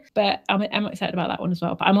playing it. But I'm excited about that one as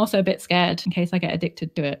well. But I'm also a bit scared in case I get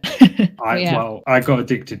addicted to it. Well, I got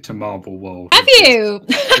addicted to Marble World. Have you?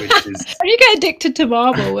 How do you get addicted to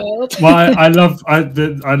Marble World? Well, I love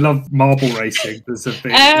marble racing. There's a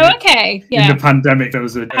big. Oh, okay. Yeah. In the pandemic, there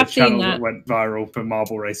was a channel that went viral for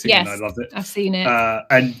marble racing, and I loved it. I've seen it.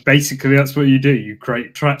 And basically, that's what you do. You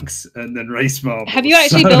create tracks and then race marbles. Have you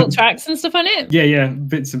actually built tracks and stuff on it? Yeah,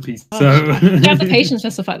 bits and pieces. I don't have the patience for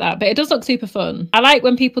stuff like that, but it does look super fun. I like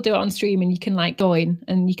when people do it on stream and you can like join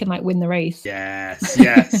and you can like win the race. Yes.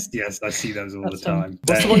 I see those all the time.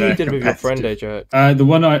 What's the one you did with your friend, AJX? The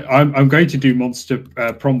one I'm going to do Monster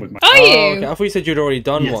Prom with my. Are you? Okay. I thought you said you'd already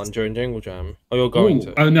done one during Jingle Jam. Or you're going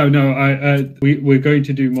to? Oh no, we're going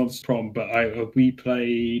to do Monster Prom, but we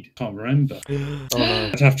played. Can't remember. Oh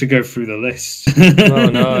no. I'd have to go through the list. Oh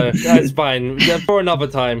no, that's fine. For another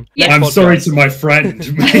time. Yeah. I'm sorry to my friend.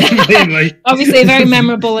 Mainly. Obviously, a very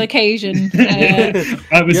memorable occasion.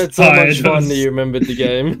 I was you had so much fun that you remembered the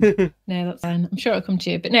game. No, that's fine. I'm sure it'll come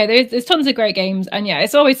to you. But no, there's tons of great games, and yeah,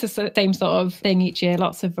 it's always the same sort of thing each year.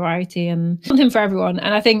 Lots of variety and something for everyone.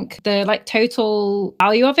 And I think the like total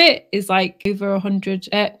value of it is like over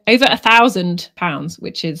 £1,000,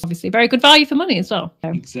 which is obviously very good value for money as well. So.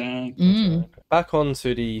 Exactly. Back on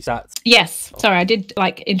to the stats. Yes. Sorry, I did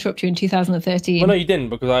like interrupt you in 2013. Well, no, you didn't,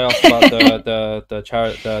 because I asked about the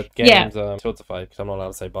games Spotify, because I'm not allowed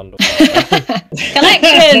to say bundle.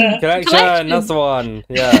 Collection. That's the one.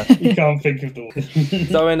 Yeah. You can't think of the one.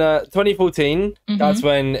 So in 2014, that's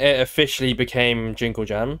when it officially became Jingle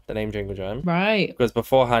Jam, the name Jingle Jam. Right. Because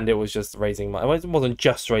beforehand it was just raising money. Well, it wasn't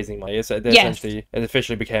just raising money. So essentially, it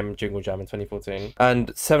officially became Jingle Jam in 2014.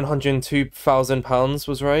 And £702,000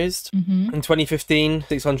 was raised. In 2015,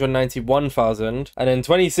 691,000. And in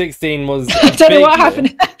 2016 was I don't know what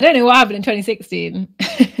happened. I don't know what happened in 2016.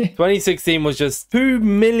 2016 was just £2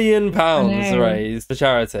 million raised for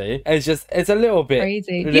charity. It's a little bit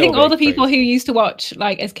crazy. You think all the people who used to watch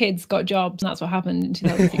like as kids got jobs, and that's what happened in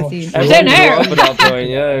 2016? I don't know. At that point.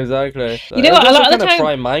 Yeah, exactly. You know what? A lot of the time,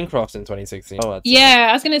 prime Minecraft in 2016. Yeah,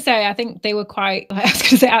 I was going to say, I think they were quite. I was going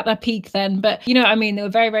to say at their peak then, but you know what I mean. They were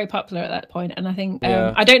very, very popular at that point, and I think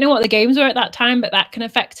I don't know what the games were at that time, but that can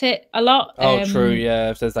affect it a lot. True.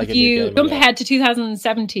 Yeah, if there's like if you jump ahead to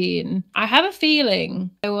 2017, I have a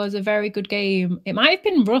feeling there was a very good game. It might have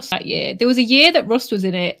been Rust that year. There was a year that Rust was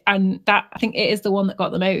in it, and that I think it is the one that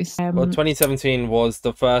got the most. Well, 2017 was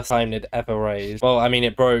the first time they'd ever raised. Well, I mean,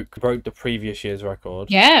 it broke the previous year's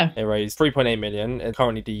record. Yeah, it raised 3.8 million. It's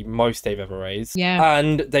currently the most they've ever raised. Yeah,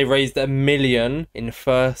 and they raised $1 million in the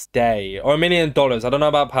first day, or $1 million. I don't know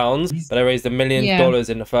about pounds, but they raised $1 million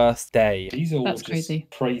in the first day. These are That's crazy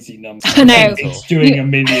numbers. I know. It's doing $1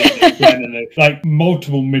 million again and like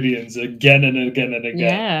multiple millions again and again and again.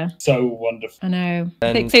 Yeah, so wonderful. I know.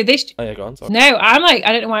 I think so. This. Oh yeah, go on. Sorry. No, I'm like,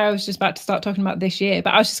 I don't know why I was just about to start talking about this year,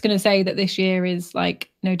 but I was just going to say that this year is like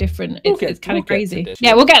no different. It's kind of crazy.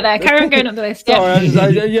 Yeah, we'll get there. Carry on going up the list. Sorry,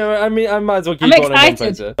 I might as well keep going. I'm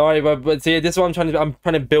excited. Sorry, but see, this is what I'm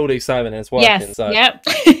trying to build excitement, and it's working. Yes. So. Yep.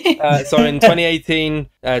 So in 2018,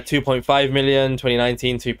 2.5 million,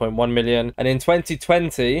 2019, 2.1 million, and in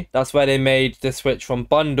 2020, that's where they made the switch from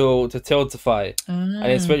bundle to Tiltify, and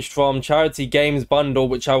it switched from charity games bundle,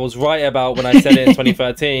 which I was right about when I said it in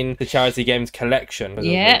 2013, to charity games collection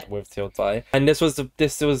with Tiltify. And this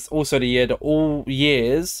was also the year that all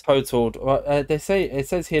years totaled. It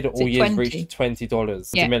says here that all years reached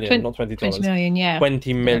 $20 million, not $20. 20 million, yeah.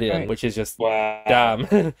 20 million, which is just damn,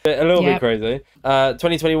 a little bit crazy.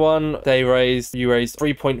 2021, you raised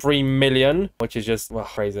 3.3 million, which is just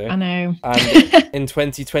crazy. I know. And in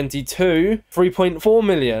 2022, 3.4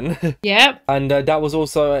 million. Yep. And that was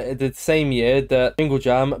also the same year that Jingle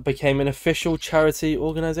Jam became an official charity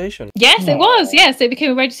organization. Yes, it was. Yes, it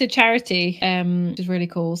became a registered charity, which is really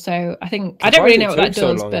cool. So I think I don't really know what that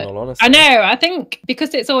does, but I know. I think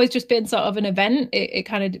because it's always just been sort of an event, it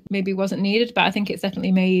kind of maybe wasn't needed, but I think it's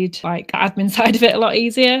definitely made like the admin side of it a lot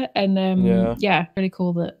easier. And really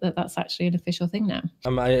cool that that's actually an official thing now.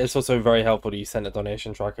 It's also very helpful that you sent a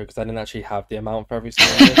donation tracker, because I didn't actually have the amount for every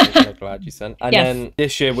single year. So I'm kind of glad you sent. And then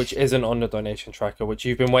this year, which isn't on the donation tracker, which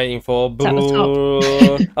you've been waiting for. It's at the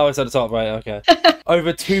top. Oh, it's at the top, right? Okay.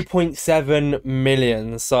 Over 2.7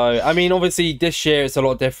 million. So I mean, obviously this year it's a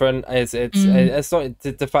lot different. It's not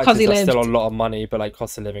the fact is that's still a lot of money, but like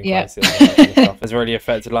cost of living crisis and that kind of stuff has really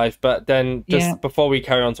affected life. But then just before we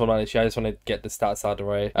carry on to all this year, I just want to get the stats out of the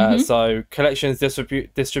way. So collections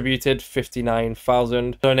distributed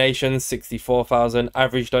 59,000, donations 64,000,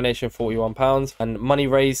 average donation £41, and money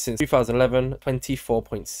raised since 2011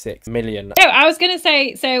 24.6 million. Oh, I was gonna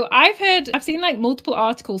say, so I've seen like multiple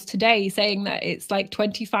articles today saying that it's like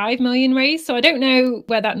 25 million raised, so I don't know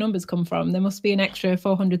where that number's come from. There must be an extra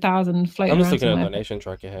 400,000 floating around. I'm just looking somewhere. at donation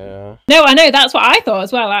tracker here. No, I know, that's what I thought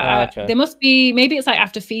as well. Okay. There must be, maybe it's like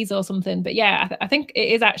after fees or something, but yeah, I think it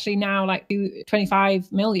is actually now like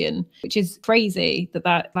 25 million, which is crazy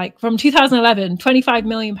that like from 2011, 25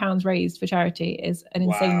 million pounds raised for charity is an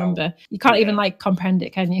insane number. You can't even like comprehend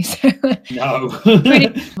it, can you? So, no.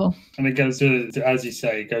 Pretty cool. And it goes to, as you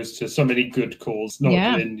say, it goes to so many good causes.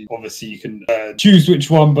 Obviously you can choose which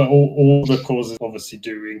one, but all the causes obviously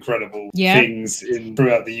do incredible things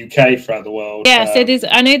throughout the UK, throughout the world. Yeah, so there's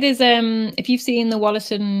if you've seen the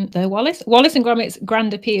Wallace and Gromit's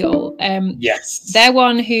Grand Appeal, they're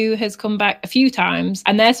one who has come back a few times,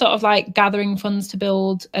 and they're sort of like gathering funds to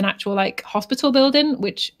build an actual like hospital building,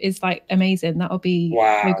 which is like amazing. That'll be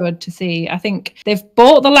really good to see. I think they've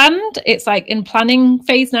bought the land. It's like in planning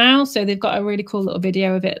phase now, so they've got a really cool little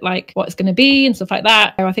video of it, like what it's going to be and stuff like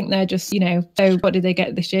that. So I think they're just, so what did they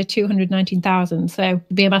get this year? 219,000. So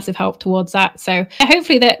it'd be a massive help towards that. So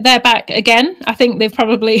hopefully they're back again. I think they've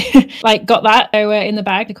probably like got that in the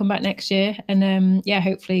bag to come back next year, and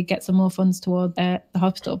hopefully get some more funds toward the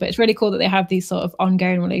hospital. But it's really cool that they have these sort of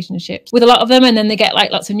ongoing relationships with a lot of them, and then they get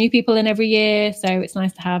like lots of new people in every year. So it's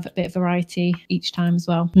nice to have a bit of variety each time as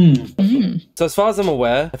well. So as far as I'm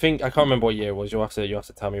aware, I can't remember what year it was. You have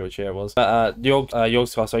to tell me which year it was. But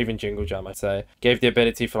Yogscast, or even Jingle Jam, I'd say, gave the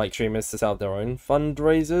ability for like streamers to set up their own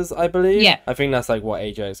fundraisers, I believe. Yeah. I think that's like what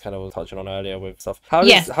AJX kind of was touching on earlier with stuff. How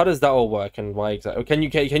does that all work, and why exactly?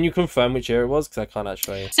 Can you confirm which year it was? Because I can't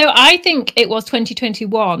actually. So I think it was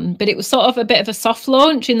 2021, but it was sort of a bit of a soft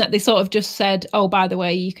launch in that they sort of just said, oh, by the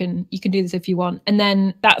way, you can do this if you want. And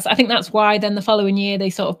then I think that's why then the following year they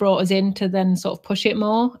sort of brought us in to then sort of push it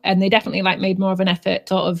more, and they definitely like made more of an effort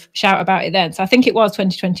to sort of shout about it then. So I think it was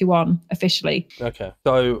 2021 officially. Okay.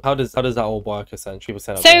 So how does that all work essentially? People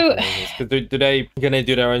set up their fundraisers. Can they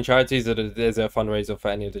do their own charities, or is there a fundraiser for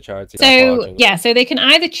any of the charities? So they can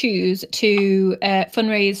either choose to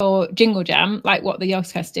fundraise for Jingle Jam, like what the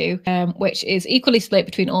Yogscast do, which is equally split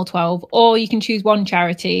between all 12, or you can choose one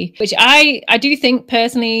charity, which I do think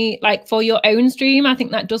personally, like for your own stream, I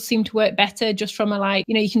think that does seem to work better, just from a like,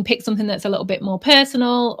 you can pick something that's a little bit more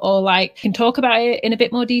personal, or like can talk about it in a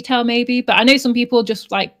bit more detail maybe. But I know some people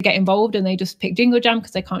just like get involved and they just pick Jingle Jam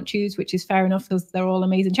because they can't choose, which is fair enough because they're all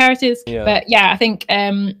amazing charities. But I think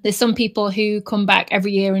there's some people who come back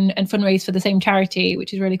every year and fundraise for the same charity,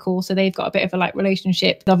 which is really cool. So they've got a bit of a like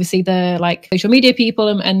relationship with obviously the like social media people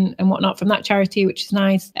and whatnot from that charity, which is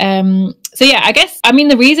nice. So yeah, I guess, I mean,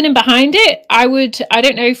 the reasoning behind it, I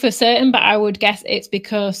don't know for certain, but I would guess it's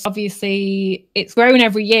because obviously it's grown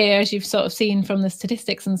every year, as you've sort of seen from the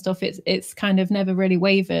statistics and stuff. It's kind of never really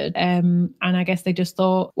wavered. And I guess they just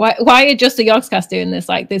thought, why are just the Yogscast doing this?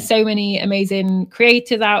 Like, there's so many amazing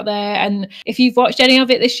creators out there. And if you've watched any of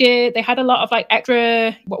it this year, they had a lot of like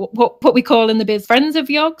extra, what we call in the biz, friends of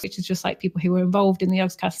Yogs, which is just like people who were involved in the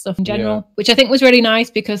Yogscast stuff in general, which I think was really nice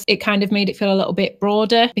because it kind of made it feel a little bit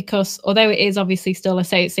broader, because although it is obviously still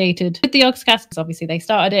associated with the Yogscast, because obviously they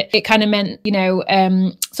started it, it kind of meant, you know,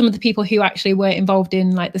 some of the people who actually were involved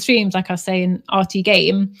in like the streams, like I was saying, RT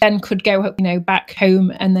Game, then could go, you know, back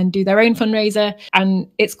home and then do their own fundraiser. And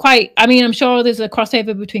it's quite, I mean, I'm sure there's a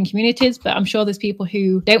crossover between communities, but I'm sure there's people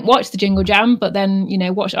who don't watch the Jingle Jam, but then, you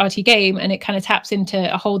know, watch RT Game, and it kind of taps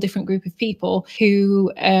into a whole different group of people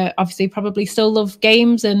who obviously probably still love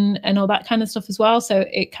games and all that kind of stuff as well. So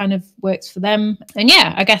it kind of works for them. And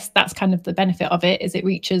yeah, I guess that's kind of the benefit of it, is it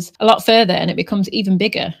reaches a lot further and it becomes even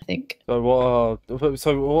bigger, I think. So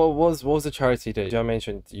what was the charity that you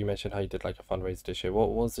mentioned how you did like a fundraiser this year?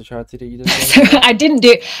 What was the charity that you did? So I didn't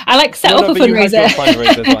do, I like set up a fundraiser. You had your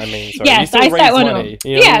fundraiser, is what I mean. Sorry. Yes, I set one up. You know,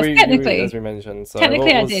 yes, technically. As we mentioned. So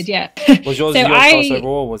technically I did, yeah. Was yours so crossover,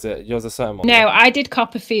 or was it yours a certain one? No, I did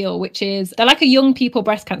Copperfield, which is, they're like a young people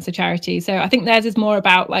breast cancer charity. So I think theirs is more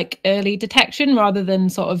about like early detection rather than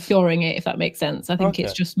sort of curing it, if that makes sense. I think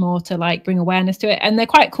it's just more to like bring awareness to it. And they're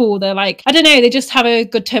quite cool. They're like, I don't know, they just have a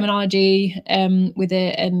good terminology with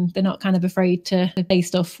it, and they're not kind of afraid to say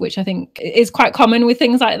stuff, which I think is quite common with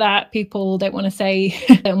things like that. People don't want to say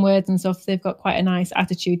certain words and stuff. They've got quite a nice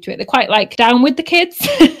attitude to it. They're quite like down with the kids,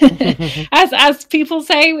 as people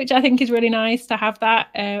say, which I think is really nice to have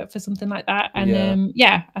that for something like that. And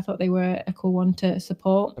I thought they were a cool one to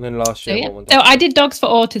support. And then last year, so I did Dogs for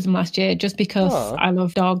Autism last year, just because I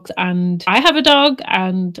love dogs and I have a dog,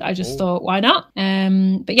 and I just thought, why not?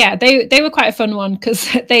 But yeah, they were quite a fun one, because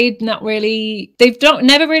they've never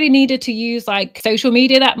really needed to use like social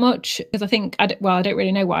media that much, because I think I don't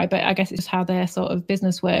really know why, but I guess it's just how their sort of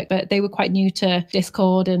business work. But they were quite new to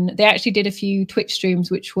Discord, and they actually did a few Twitch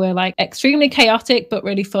streams which were like extremely chaotic but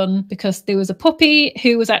really fun, because there was a puppy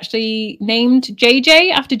who was actually named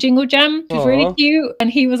JJ after Jingle Jam, which was really cute, and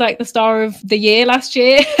he was like the star of the year last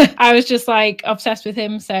year. I was just like obsessed with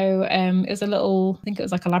him. So it was a little, I think it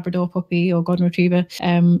was like a Labrador puppy or golden retriever.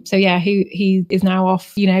 So yeah, he is now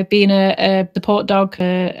off, you know, being a support dog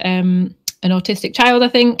an autistic child, I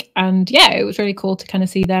think. And yeah, it was really cool to kind of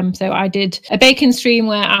see them. So I did a baking stream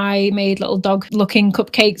where I made little dog looking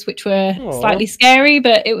cupcakes, which were slightly scary,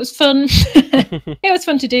 but it was fun. It was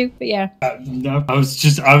fun to do, but yeah. No,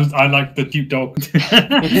 I like the cute dog.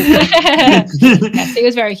 Yes, it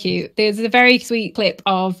was very cute. There's a very sweet clip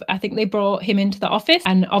of, I think they brought him into the office,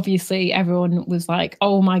 and obviously everyone was like,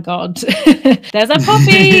 oh my God, there's a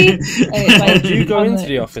puppy. Like, did you go into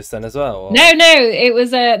the office then as well? Or? No, it was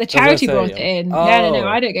the charity brought it in. No,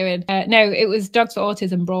 I don't go in. No, it was Dogs for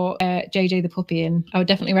Autism brought JJ the puppy in. I would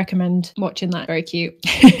definitely recommend watching that. Very cute.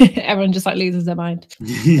 Everyone just like loses their mind.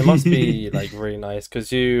 It must be like really nice,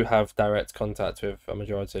 because you have direct contact with a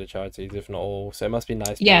majority of the charities, if not all. So it must be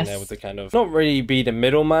nice being able to kind of not really be the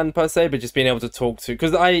middleman per se, but just being able to talk to,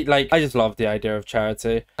 because I just love the idea of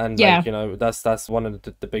charity, and like, you know, that's one of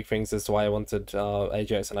the big things as to why I wanted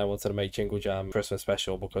AJX and I wanted to make Jingle Jam Christmas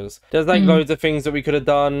special, because there's like loads of things that we could have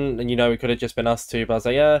done, and you know, it could have just been us two, but I was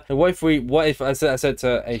like, yeah, what if I said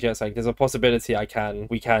to AJX, like, there's a possibility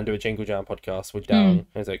we can do a Jingle Jam podcast, we're down. And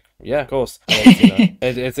he's like, yeah, of course. And you know,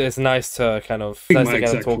 it's nice to kind of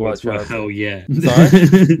talk about charity. Hell yeah. Sorry?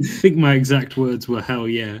 I think my exact words were hell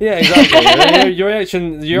yeah. Yeah, exactly. your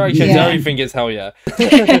reaction to everything is hell yeah.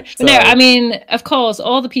 So, no, I mean, of course,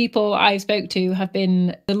 all the people I spoke to have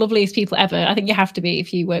been the loveliest people ever. I think you have to be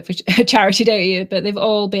if you work for a charity, don't you? But they've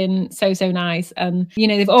all been so nice, and you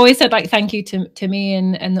know, they've always said like thank you to me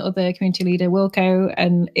and the other community leader Wilco,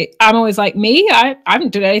 and I'm always like, me, I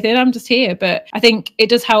haven't done anything, I'm just here. But I think it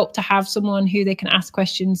does help to have someone who they can ask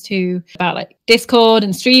questions to about like Discord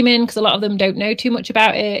and streaming, because a lot of them don't know too much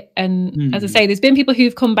about it. And as I say, there's been people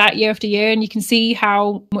who've come back year after year, and you can see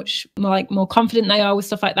how much more confident they are with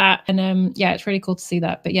stuff like that. And yeah, it's really cool to see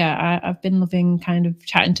that. But yeah, I've been loving kind of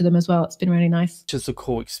chatting to them as well. It's been really nice. Just a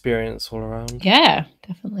cool experience all around. Yeah,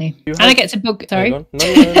 definitely. And I get to bug. Sorry. No,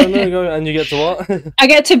 go. And you get to what? I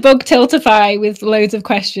get to bug Tiltify with loads of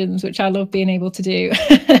questions, which I love being able to do.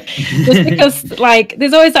 Just because like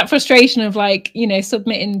there's always that frustration of like, you know,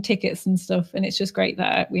 submitting tickets and stuff, and it's just great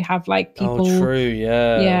that we have like people. Oh, true,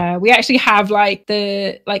 yeah. We actually have like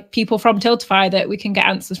people from Tiltify that we can get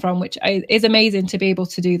answers from, which is amazing to be able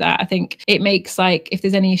to do that. I think it makes like, if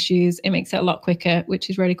there's any issues, it makes it a lot quicker,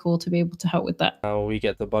 which is really cool to be able to help with that. Now we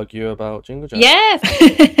get to bug you about Jingle Jam. Yes.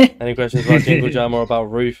 Any questions about Jingle Jam or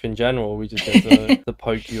about Ruth in general, we just get to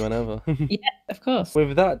poke you whenever. Yeah, of course.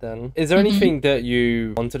 With that then, is there anything that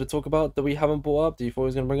you wanted to talk about that we haven't brought up, that you thought I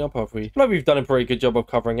was going to bring up? Or have we? I feel like we've done a pretty good job of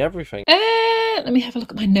covering everything. Let me have a look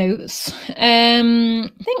at my notes. I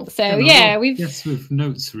think so. Yeah, we've. Yes, with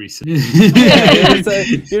notes recently.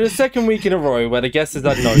 You're the second week in a row where the guest has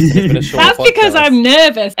had notes. And it's been a short That's podcast. because I'm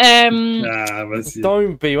nervous.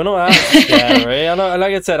 Don't be. We're not that scary. I know.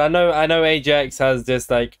 Like I said, I know. AJX has this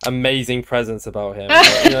like amazing presence about him.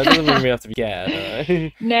 But, it doesn't mean we have to be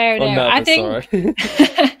scared. No. Nervous, I think.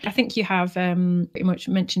 I think you have pretty much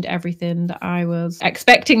mentioned everything that I was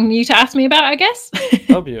expecting you to ask me about, I guess.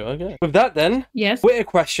 Okay. With that then, yes, Twitter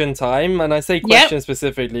question time. And I say question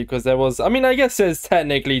specifically because there was, I guess there's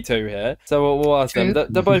technically two here. So we'll ask them.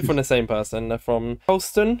 They're both from the same person. They're from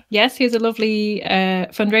Holston. Yes, he's a lovely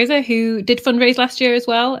fundraiser who did fundraise last year as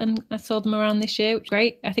well. And I saw them around this year, which is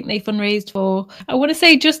great. I think they fundraised for, I want to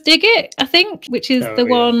say Just Dig It, I think, which is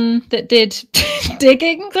one that did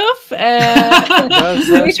digging stuff.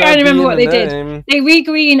 Let me try and remember what they did. They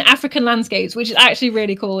regreen African landscapes, which is actually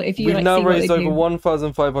really cool. If you We've now raised over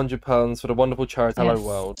 £1,500 for the wonderful charity Hello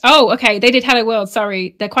World. Oh, okay. They did Hello World.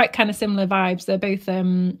 Sorry, they're quite kind of similar vibes. They're both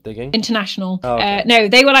digging international. Oh, okay. No,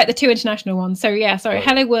 they were like the two international ones. So yeah, sorry. Right.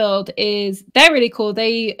 Hello World they're really cool.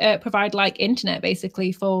 They provide like internet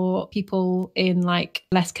basically for people in like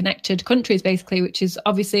less connected countries, basically, which is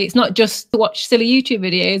obviously it's not just to watch silly YouTube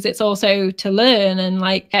videos. It's also to learn and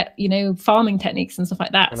like get, farming techniques and stuff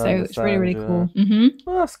like that. So it's really, really cool. Mm-hmm.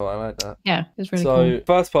 Oh, that's cool. I like that. Yeah, it's really cool. So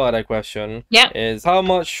first part of that question is how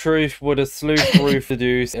much truth would a sleuth roof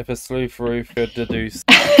deduce if a sleuth roof could deduce?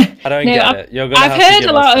 I don't get it. I've heard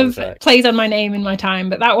a lot of plays on my name in my time,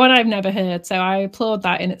 but that one I've never heard. So I applaud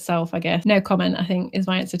that in itself, I guess. No comment, I think, is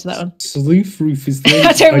my answer to that one. Sleuth roof is the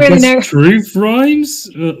I don't really know. Truth rhymes?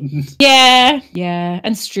 Yeah.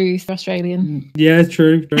 And Struth, Australian. Yeah,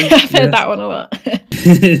 true. I've heard that one a lot.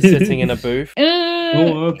 Sitting in a booth.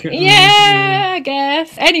 Okay. Yeah, I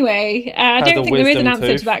guess. Anyway, I don't think there is an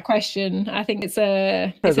answer to that question. I think it's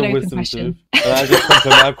an open question.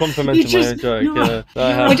 I've complimented my own joke.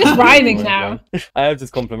 We're just rhyming now. I have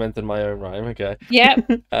just complimented my own rhyme. Okay. Yep.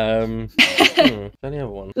 Any other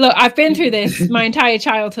one? Look, I've been through this my entire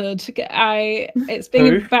childhood. It's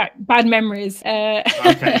been bad memories.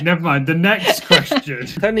 Okay, never mind. The next question.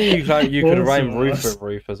 Technically, you could rhyme roof with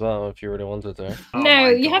roof as well if you really wanted to. No,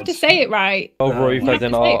 you have to say it right. Roof as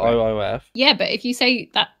in ROOF. Yeah, but if you say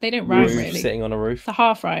that, they don't rhyme roof, really. Sitting on a roof. It's a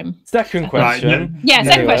half rhyme. Second question.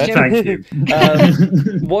 Second question. Thank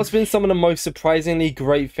you. What's been some of the most surprisingly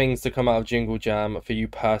great things to come out of Jingle Jam for you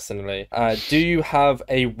personally? Do you have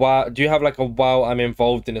a wow? Do you have like a wow? I'm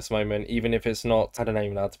involved in this moment, even if it's not. I don't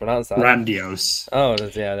even know how to pronounce that. Grandiose. Oh,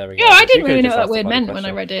 yeah, there we go. Yeah, I didn't really know what that word meant when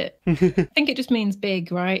I read it. I think it just means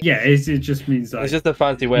big, right? Yeah, it just means like. It's just a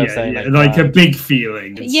fancy way of saying like a big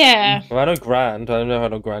feeling. Yeah. Well, I know grand. I don't know how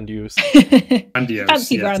to grandiose. Grandiose.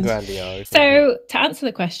 Fancy grand. Grandiose. So to answer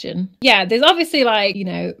the question, there's obviously like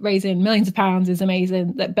raising millions of pounds is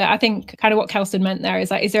amazing, but I think kind of what Kelston meant there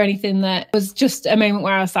is like, is there anything that was just a moment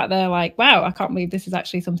where I sat there like, wow, I can't believe this is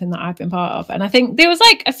actually something that I've been part of? And I think there was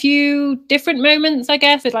like a few different moments, I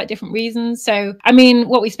guess, with like different reasons. So I mean,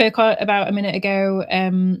 what we spoke about a minute ago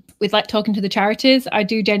with like talking to the charities, I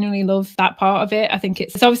do genuinely love that part of it. I think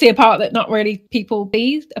it's obviously a part that not really people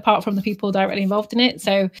see apart from the people directly involved in it.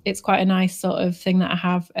 So it's quite a nice sort of thing that I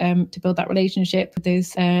have to build that relationship with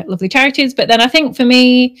those lovely charities. But then I think for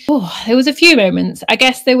me, there was a few moments. I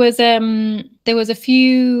guess there was a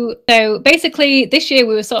few. So basically this year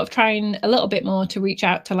we were sort of trying a little bit more to reach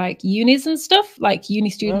out to like unis and stuff, like uni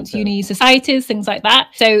students, uni societies, things like that.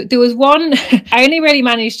 So there was one, I only really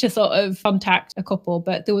managed to sort of contact a couple,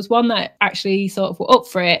 but there was one that actually sort of were up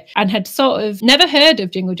for it and had sort of never heard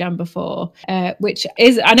of Jingle Jam before, which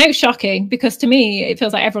is, I know, shocking because to me it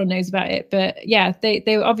feels like everyone knows about it. But yeah, they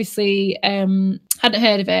were obviously hadn't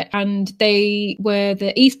heard of it, and they were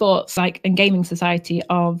the esports and gaming society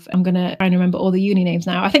of, I'm gonna try and remember remember all the uni names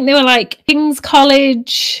now. I think they were like King's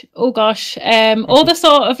College. Oh gosh, all the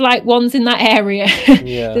sort of like ones in that area.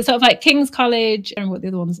 Yeah, the sort of like King's College. And what the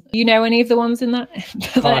other ones? You know any of the ones in that?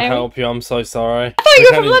 Can't help you. I'm so sorry. I thought you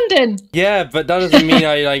were from London. Yeah, but that doesn't mean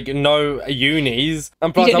I like know unis.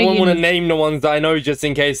 And plus, I wouldn't want to name the ones that I know just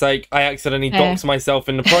in case like I accidentally dox myself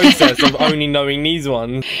in the process of only knowing these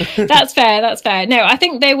ones. That's fair. That's fair. No, I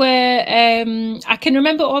think they were. I can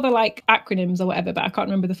remember all the like acronyms or whatever, but I can't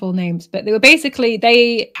remember the full names. But they were basically,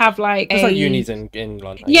 they have like it's like unis in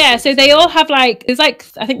London. Yeah, so they all have like, there's like,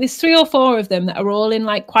 I think there's 3 or 4 of them that are all in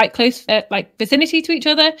like quite close like vicinity to each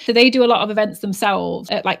other. So they do a lot of events themselves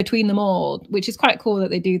like between them all, which is quite cool that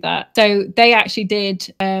they do that. So they actually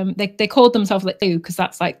did, they called themselves like two, because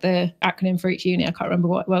that's like the acronym for each uni. I can't remember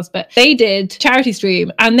what it was, but they did charity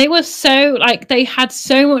stream, and they were so like, they had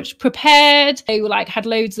so much prepared. They were like, had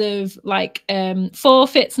loads of like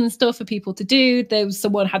forfeits and stuff for people to do. There was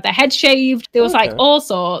someone had their head shaved. There was like all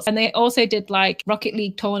sorts. And they also did like Rocket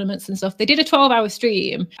League tournaments and stuff. They did a 12-hour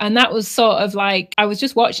stream, and that was sort of like, I was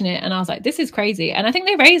just watching it and I was like, this is crazy. And I think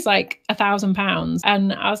they raised like £1,000,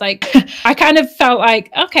 and I was like, I kind of felt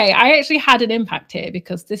like, okay, I actually had an impact here,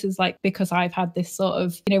 because this is like, because I've had this sort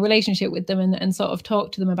of, you know, relationship with them and sort of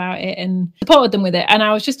talked to them about it and supported them with it. And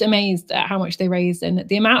I was just amazed at how much they raised, and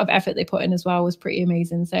the amount of effort they put in as well was pretty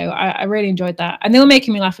amazing. So I really enjoyed that, and they were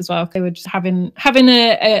making me laugh as well. They were just having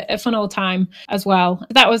a fun old time as well.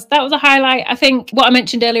 That was a highlight. I think what I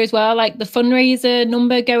mentioned earlier as well, like the fundraiser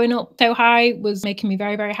number going up so high was making me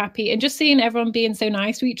very, very happy, and just seeing everyone being so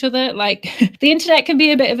nice to each other. Like the internet can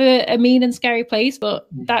be a bit of a mean and scary place, but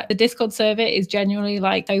that the Discord server is genuinely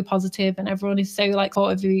like so positive, and everyone is so like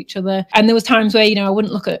supportive of each other. And there was times where, you know, I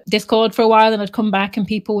wouldn't look at Discord for a while, and I'd come back and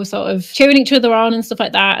people were sort of cheering each other on and stuff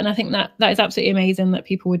like that. And I think that is absolutely amazing that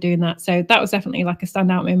people were doing that. So that was definitely like a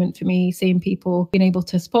standout moment for me, seeing people being able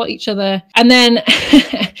to support each other. And then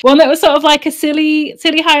one that was sort of like a silly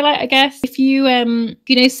highlight, I guess. If you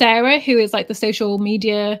know Sarah, who is like the social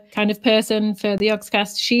media kind of person for the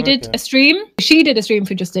Yogscast, she did a stream. She did a stream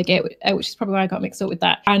for Just Dig It, which is probably why I got mixed up with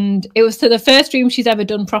that. And it was to the first stream she's ever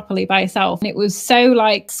done properly by herself. And it was so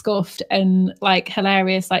like scuffed and like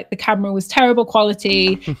hilarious. Like the camera was terrible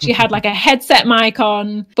quality. She had like a headset mic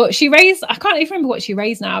on, but she raised, I can't even remember what she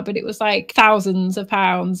raised now, but it was like thousands of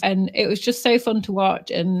pounds. And it was just so fun to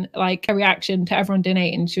watch, and like a reaction to everyone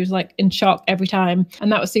donating. She was like in shock every time.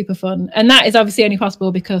 And that was super fun. And that is obviously only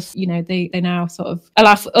possible because, you know, they now sort of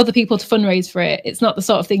allow other people to fundraise for it. It's not the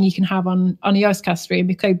sort of thing you can have on a Yogscast stream.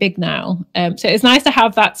 It's so big now. So it's nice to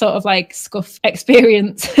have that sort of like scuff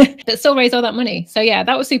experience that still raised all that money. So yeah,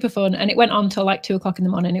 that was super fun. And it went on till like 2 o'clock in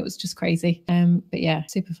the morning. It was just crazy. But yeah,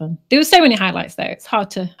 super fun. There were so many highlights though. It's hard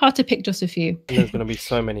to pick just a few. And there's going to be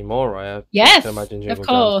so many more, right? Yes, I can imagine Jingle of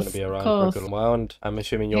course, Jam's going to be around for a good while, and I'm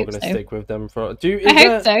assuming you're going to stick with them for. I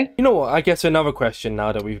hope so. You know what? I guess another question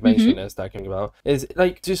now that we've mentioned this that I can about is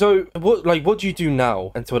like, so what do you do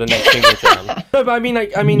now until the next Jingle Jam? No, but I mean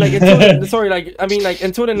like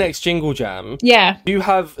until the next Jingle Jam. Yeah. Do you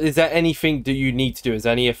have? Is there anything that you need to do? Is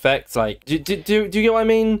there any effects? Like, do you get what I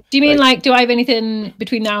mean? Do you mean like do I have anything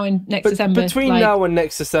between now and next December? Between now and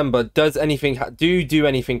next December, does anything? Do you do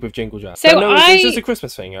anything with Jingle Jam? So it's just a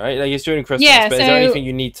Christmas thing, right? Like it's during Christmas. Yeah. But is there anything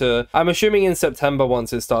you need to? I'm assuming in September,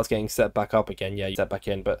 once it starts getting set back up again, yeah, you set back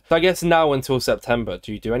in. But so I guess now until September,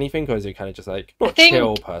 do you do anything, or is it kind of just like not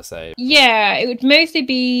chill per se? Yeah, it would mostly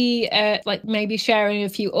be like maybe sharing a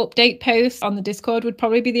few update posts on the Discord would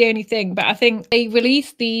probably be the only thing. But I think they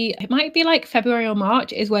released it might be like February or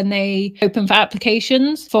March is when they open for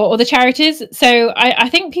applications for other charities. So I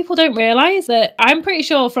think people don't realise that. I'm pretty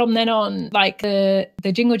sure from then on, like the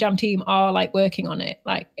Jingle Jam team are like working on it.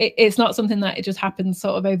 Like it's not something that it just happens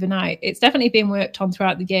sort of overnight. It's definitely been worked on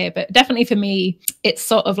throughout the year, but definitely for me, it's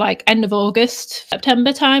sort of like end of August,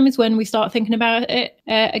 September time is when we start thinking about it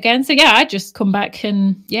again. So yeah, I just come back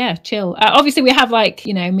and yeah, chill. Obviously we have like,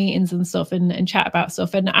 you know, meetings and stuff and chat about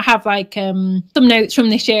stuff. And I have like some notes from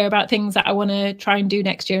this year about things that I want to try and do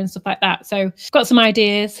next year and stuff like that. So I've got some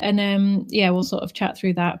ideas and yeah, we'll sort of chat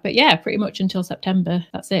through that. But yeah, pretty much until September.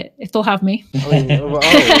 That's it. If they'll have me. I mean,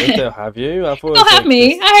 if they'll have you. I thought they'll have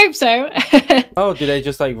me. I hope so. Oh, do they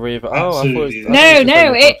just like read? Oh, I thought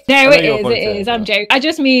it is. I'm joking. I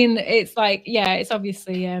just mean it's like, yeah, it's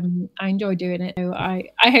obviously I enjoy doing it. So I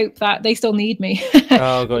hope that they still need me.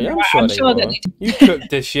 Oh god, yeah, I'm sure that you cooked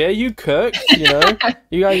this year. You cooked, you know.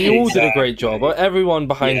 You all did a great job. Everyone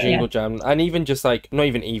behind Jingle Jam, and even just like not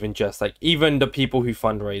even just like even the people who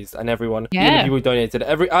fundraised and everyone, even the people who donated,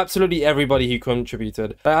 absolutely everybody who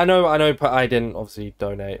contributed. I know, I didn't obviously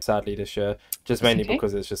donate sadly this year, just mainly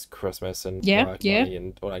because it's just Christmas and work money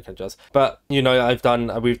and all that kind of jazz. But you know,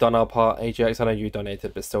 we've done our part. AJX, I know you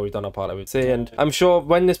donated, but still we've done our part. I would say, and I'm sure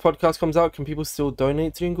when this podcast comes out, can people still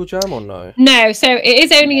donate to Jingle Jam or no? No, so it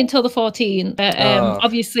is only until the 14th. But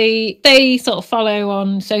obviously, they sort of follow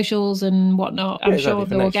on socials and whatnot. I'm sure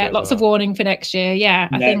they will get lots of warning for next year. Yeah,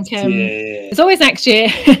 I think it's always next year.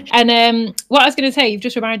 And what I was going to say, you've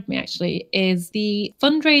just reminded me actually, is the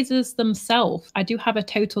fundraisers themselves. I do have a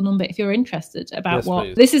total number if you're interested about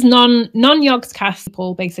what this is non-Yogscast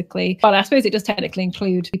people basically. But I suppose it does technically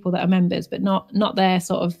include people that are members, but not their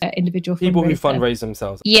sort of individual people who fundraise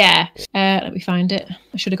themselves. Yeah. Let me find it.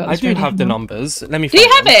 I should have got this. I do have the numbers. Let me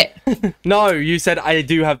find have it? No, you said I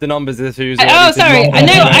do have the numbers. Oh, sorry. I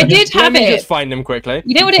know I did have Let me it. just find them quickly.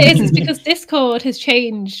 You know what it is? It's because Discord has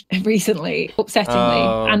changed recently,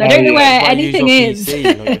 upsettingly, and I don't know where anything is.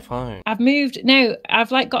 I've moved. No,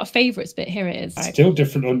 I've like got a favourites bit. Here it is. Right. Still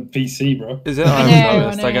different on PC, bro. Is it?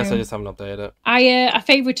 I guess I just haven't updated it. I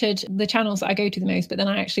favorited the channels that I go to the most, but then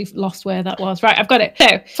I actually lost where that was. Right, I've got it. So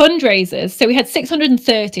fundraisers. So we had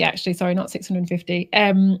 630 actually. Sorry, not 650.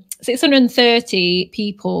 630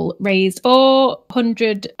 people raised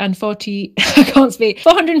 440. I can't speak.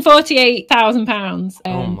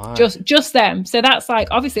 £448,000. Just them. So that's like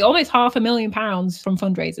obviously almost £500,000 from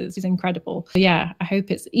fundraisers. Is incredible. But yeah, I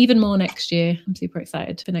hope it's even more next year. I'm super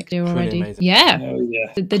excited for next year already. Yeah. Oh,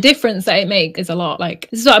 yeah. The difference that it makes is a lot. Like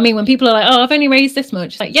this is what I mean when people are like, "Oh, I've only raised this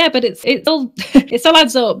much." Like, yeah, but it's all it still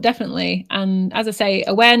adds up, definitely. And as I say,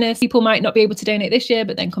 awareness. People might not be able to donate this year,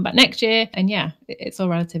 but then come back next year. And yeah, it's all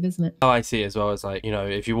relative, isn't it? Oh, I see as well as like, you know,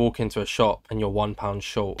 if you walk into a shop and you're £1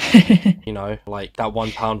 short, you know, like that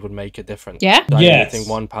 £1 would make a difference. Yeah. Yes.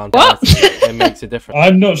 £1 it makes a difference.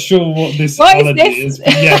 I'm not sure what this holiday is,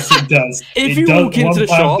 but yes, it does. If you walk into the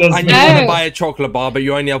shop and you want to buy a chocolate bar, but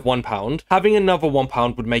you only have £1, having another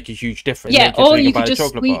 £1 would make a huge difference. Yeah, or you could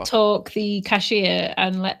just sweet talk the cashier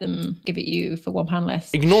and let them give it you for £1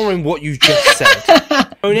 less. Ignoring what you just said.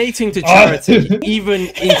 Donating to charity, even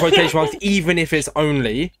in quotation marks, even if it's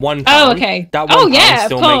only £1. Oh, okay. That £1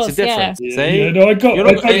 still makes a difference. Yeah. See? Yeah, no, I got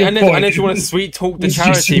unless you want to sweet talk the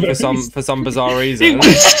charity for some bizarre reason.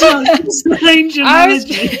 Strange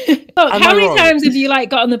analogy. Look, how many times have you like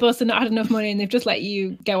got on the bus and not had enough money and they've just let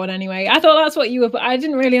you go on anyway? I thought that's what you were, but I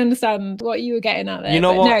didn't really understand what you were getting at there. You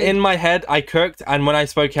know what? No. In my head, I cooked, and when I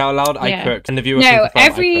spoke out loud, I cooked. And the viewers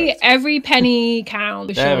every penny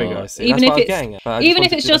counts. There we go. See, even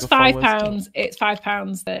if it's just £5, it's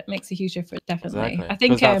 £5 that makes a huge difference. Definitely. Exactly. I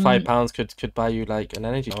think that £5 could buy you like an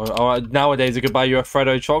energy, or nowadays it could buy you a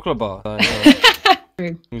Freddo chocolate bar. So,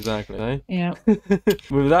 yeah. Exactly. Right? Yeah.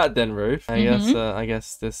 With that, then, Ruth, I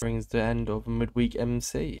guess this brings the end of midweek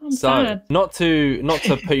MC. Sad. not to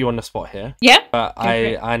put you on the spot here. Yeah. But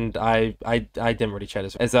I didn't really share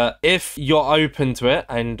this. Is that if you're open to it,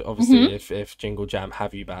 and obviously if Jingle Jam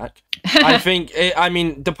have you back, I think I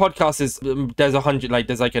mean the podcast is there's a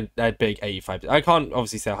big 85. I can't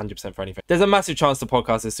obviously say 100% for anything. There's a massive chance the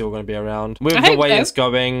podcast is still going to be around. With the way it's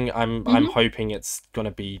going, I'm hoping it's going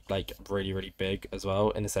to be like really, really big as well,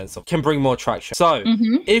 in the sense of can bring more traction. So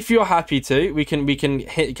if you're happy to, we can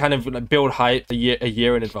hit kind of build hype a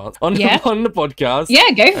year in advance on the podcast. Yeah,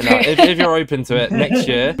 go for it. If you're open to it, next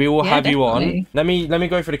year we will have you on. Let me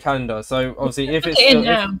go through the calendar. So obviously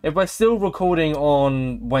if we're still recording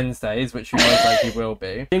on Wednesdays, which we most likely will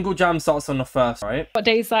be, Jingle Jam starts on the 1st, right? What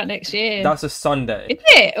day is that next year? That's a Sunday. Is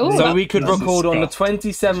it? Ooh, so we could record on the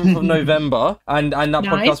 27th of November, and that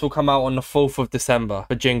podcast will come out on the 4th of December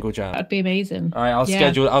for Jingle Jam. That'd be amazing. All right,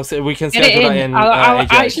 we can schedule that in. I'll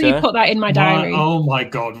actually put that in my diary. Oh my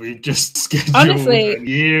god, we've just scheduled a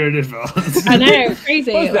year in advance. I know,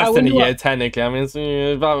 crazy. Well, less than a year, technically. I mean, it's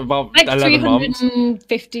about like 11 months.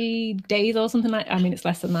 350 days or something like. I mean, it's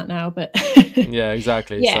less than that now, but yeah,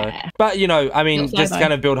 exactly. Yeah. So, but you know, I mean, just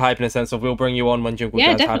kind of build hype in a sense of we'll bring you on when Jingle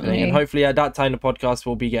Jam's happening, and hopefully at that time the podcast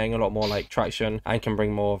will be getting a lot more like traction and can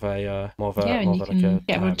bring more of a get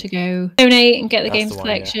everyone to go donate and get the games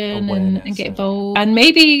collection and get involved, and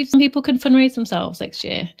maybe some people can fundraise themselves next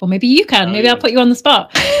year, or maybe you can. Maybe I'll put you on the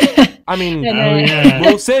spot. I mean,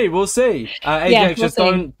 we'll see. AJX, just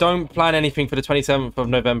don't plan anything for the 27th of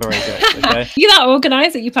November, AJX. Okay. You're that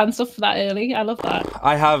organised that you plan stuff for that early. I love that.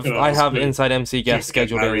 I have InsideMC guests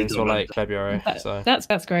scheduled in until like February. So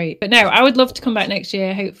that's great. But no, I would love to come back next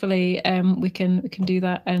year. Hopefully, we can do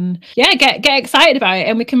that and get excited about it,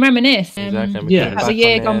 and we can reminisce. Exactly. As a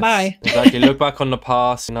year gone by. Exactly. Look back on the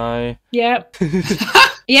past. You know. Yep.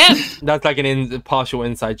 Yeah. That's like an partial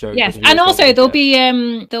inside joke. Yes, and also there'll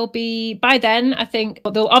be by then, I think,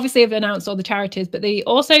 they'll obviously have announced all the charities, but they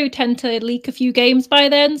also tend to leak a few games by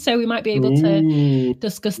then, so we might be able to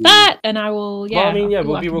discuss that. And I will, well, I mean,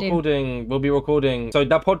 we'll be recording. So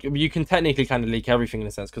that you can technically kind of leak everything in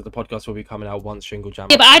a sense, because the podcast will be coming out once Jingle Jam.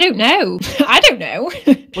 Yeah, but I don't know. I don't know.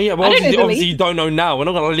 Well, yeah, well, obviously you don't know now. We're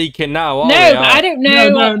not going to leak it now, but I don't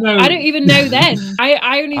know. No. I don't even know then.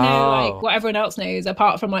 I only know like what everyone else knows,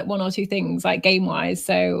 apart from like one or two things like game wise.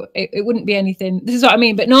 So it wouldn't be anything. This is what I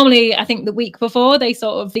mean. But normally, I think the week before they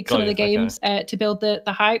sort of leak some of the games to build the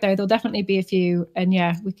hype. So there'll definitely be a few, and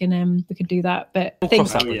yeah, we can do that. But I think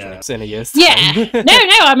in a year's time. Yeah,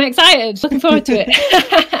 no, I'm excited. Looking forward to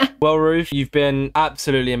it. Well, Ruth, you've been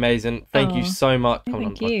absolutely amazing. Thank you so much for coming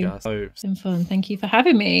on the podcast. It's been fun. Thank you for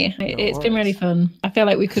having me. It's been really fun. I feel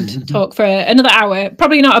like we could talk for another hour.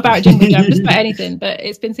 Probably not about Jingle Jam, just about anything, but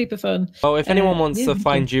it's been super fun. Well, if anyone wants to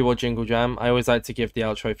find you or Jingle Jam, I always like to give the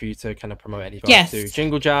outro for you to kind of promote anything. Yes. To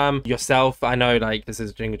Jingle Jam, yourself. I know like this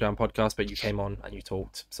is a Jingle Jam podcast, but you came on and you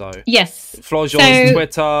talked. So yes. Floor's yours,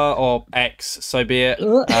 Twitter or X, so be it.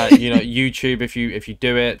 YouTube if you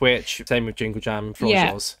do it. Twitch, same with Jingle Jam. Floor's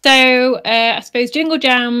yours. So I suppose Jingle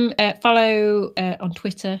Jam, follow on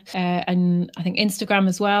Twitter and I think Instagram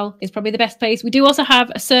as well is probably the best place. We do also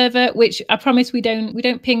have a server, which I promise we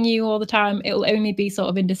don't ping you all the time. It'll only be sort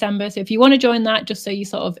of in December. So if you want to join that, just so you're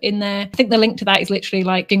sort of in there, I think the link to that is literally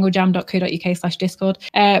like jinglejam.co.uk/discord.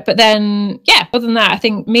 But then, yeah, other than that, I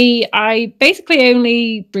think I basically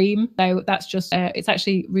only stream. So that's just, it's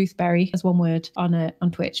actually Ruth Berry as one word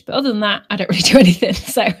on Twitch. But other than that, I don't really do anything.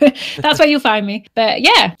 So that's where you'll find me. But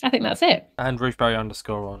yeah, I think that's it. And RuthBerry _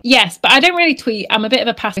 on. Yes, but I don't really tweet. I'm a bit of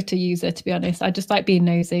a passive user, to be honest. I just like being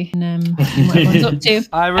nosy and what everyone's up to.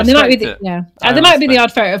 I respect it. There might be the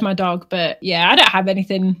odd photo of my dog, but yeah, I don't have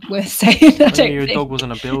anything worth saying. Your dog was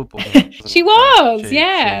on a billboard. She was,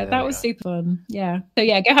 yeah. That was super fun. Yeah. So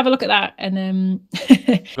yeah, go have a look at that and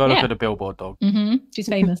go look at the billboard dog. She's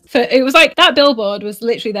famous. It was like that billboard was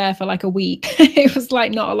literally there for like a week. It was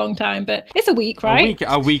like not a long time, but it's a week, right?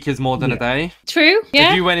 A week is more than a day. True.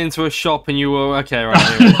 Yeah. If you went into a shop and you were okay,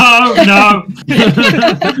 right? No.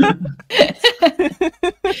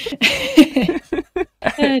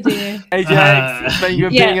 Oh dear. AJX, thank you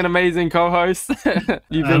for being an amazing co-host.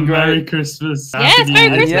 You've been great. Merry Christmas. Yes,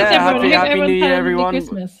 Merry Christmas, everyone. Happy New Year, everyone.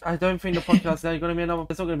 Christmas. I don't think the podcast there's not going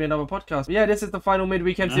to be another podcast. But yeah, this is the final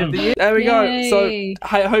midweek MC of the year. There we go. So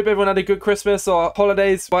I hope everyone had a good Christmas or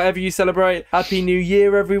holidays, whatever you celebrate. Happy New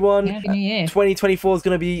Year, everyone. Happy New Year. 2024 is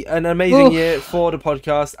going to be an amazing year for the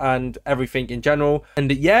podcast and everything in general.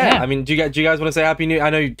 And I mean, do you guys want to say Happy New Year? I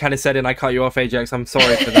know you kind of said it and I cut you off, AJX. I'm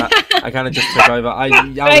sorry for that. I kind of just took over.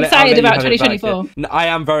 I'm excited about 2024. I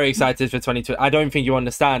am very excited for 2020. I don't think you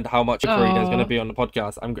understand how much Cookery there's going to be on the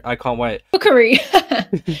podcast. I can't wait. Cookery.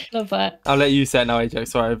 Love that. I'll let you say it now, AJ.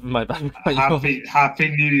 Sorry, my bad. Happy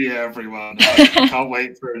New Year, everyone. I can't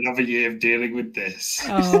wait for another year of dealing with this.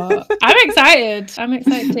 I'm excited. I'm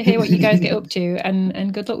excited to hear what you guys get up to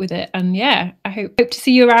and good luck with it. And yeah, I hope to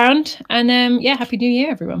see you around. And Happy New Year,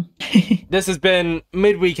 everyone. This has been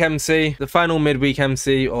Midweek MC, the final Midweek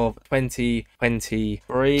MC of 2023.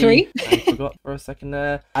 I forgot for a second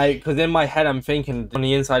there. Because in my head, I'm thinking on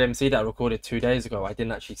the InsideMC that I recorded 2 days ago, I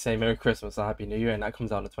didn't actually say Merry Christmas or Happy New Year, and that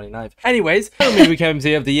comes out on the 29th. Anyways, final Midweek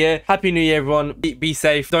MC of the year. Happy New Year, everyone. Be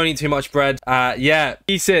safe. Don't eat too much bread.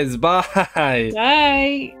 Pieces. Bye.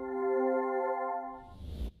 Bye.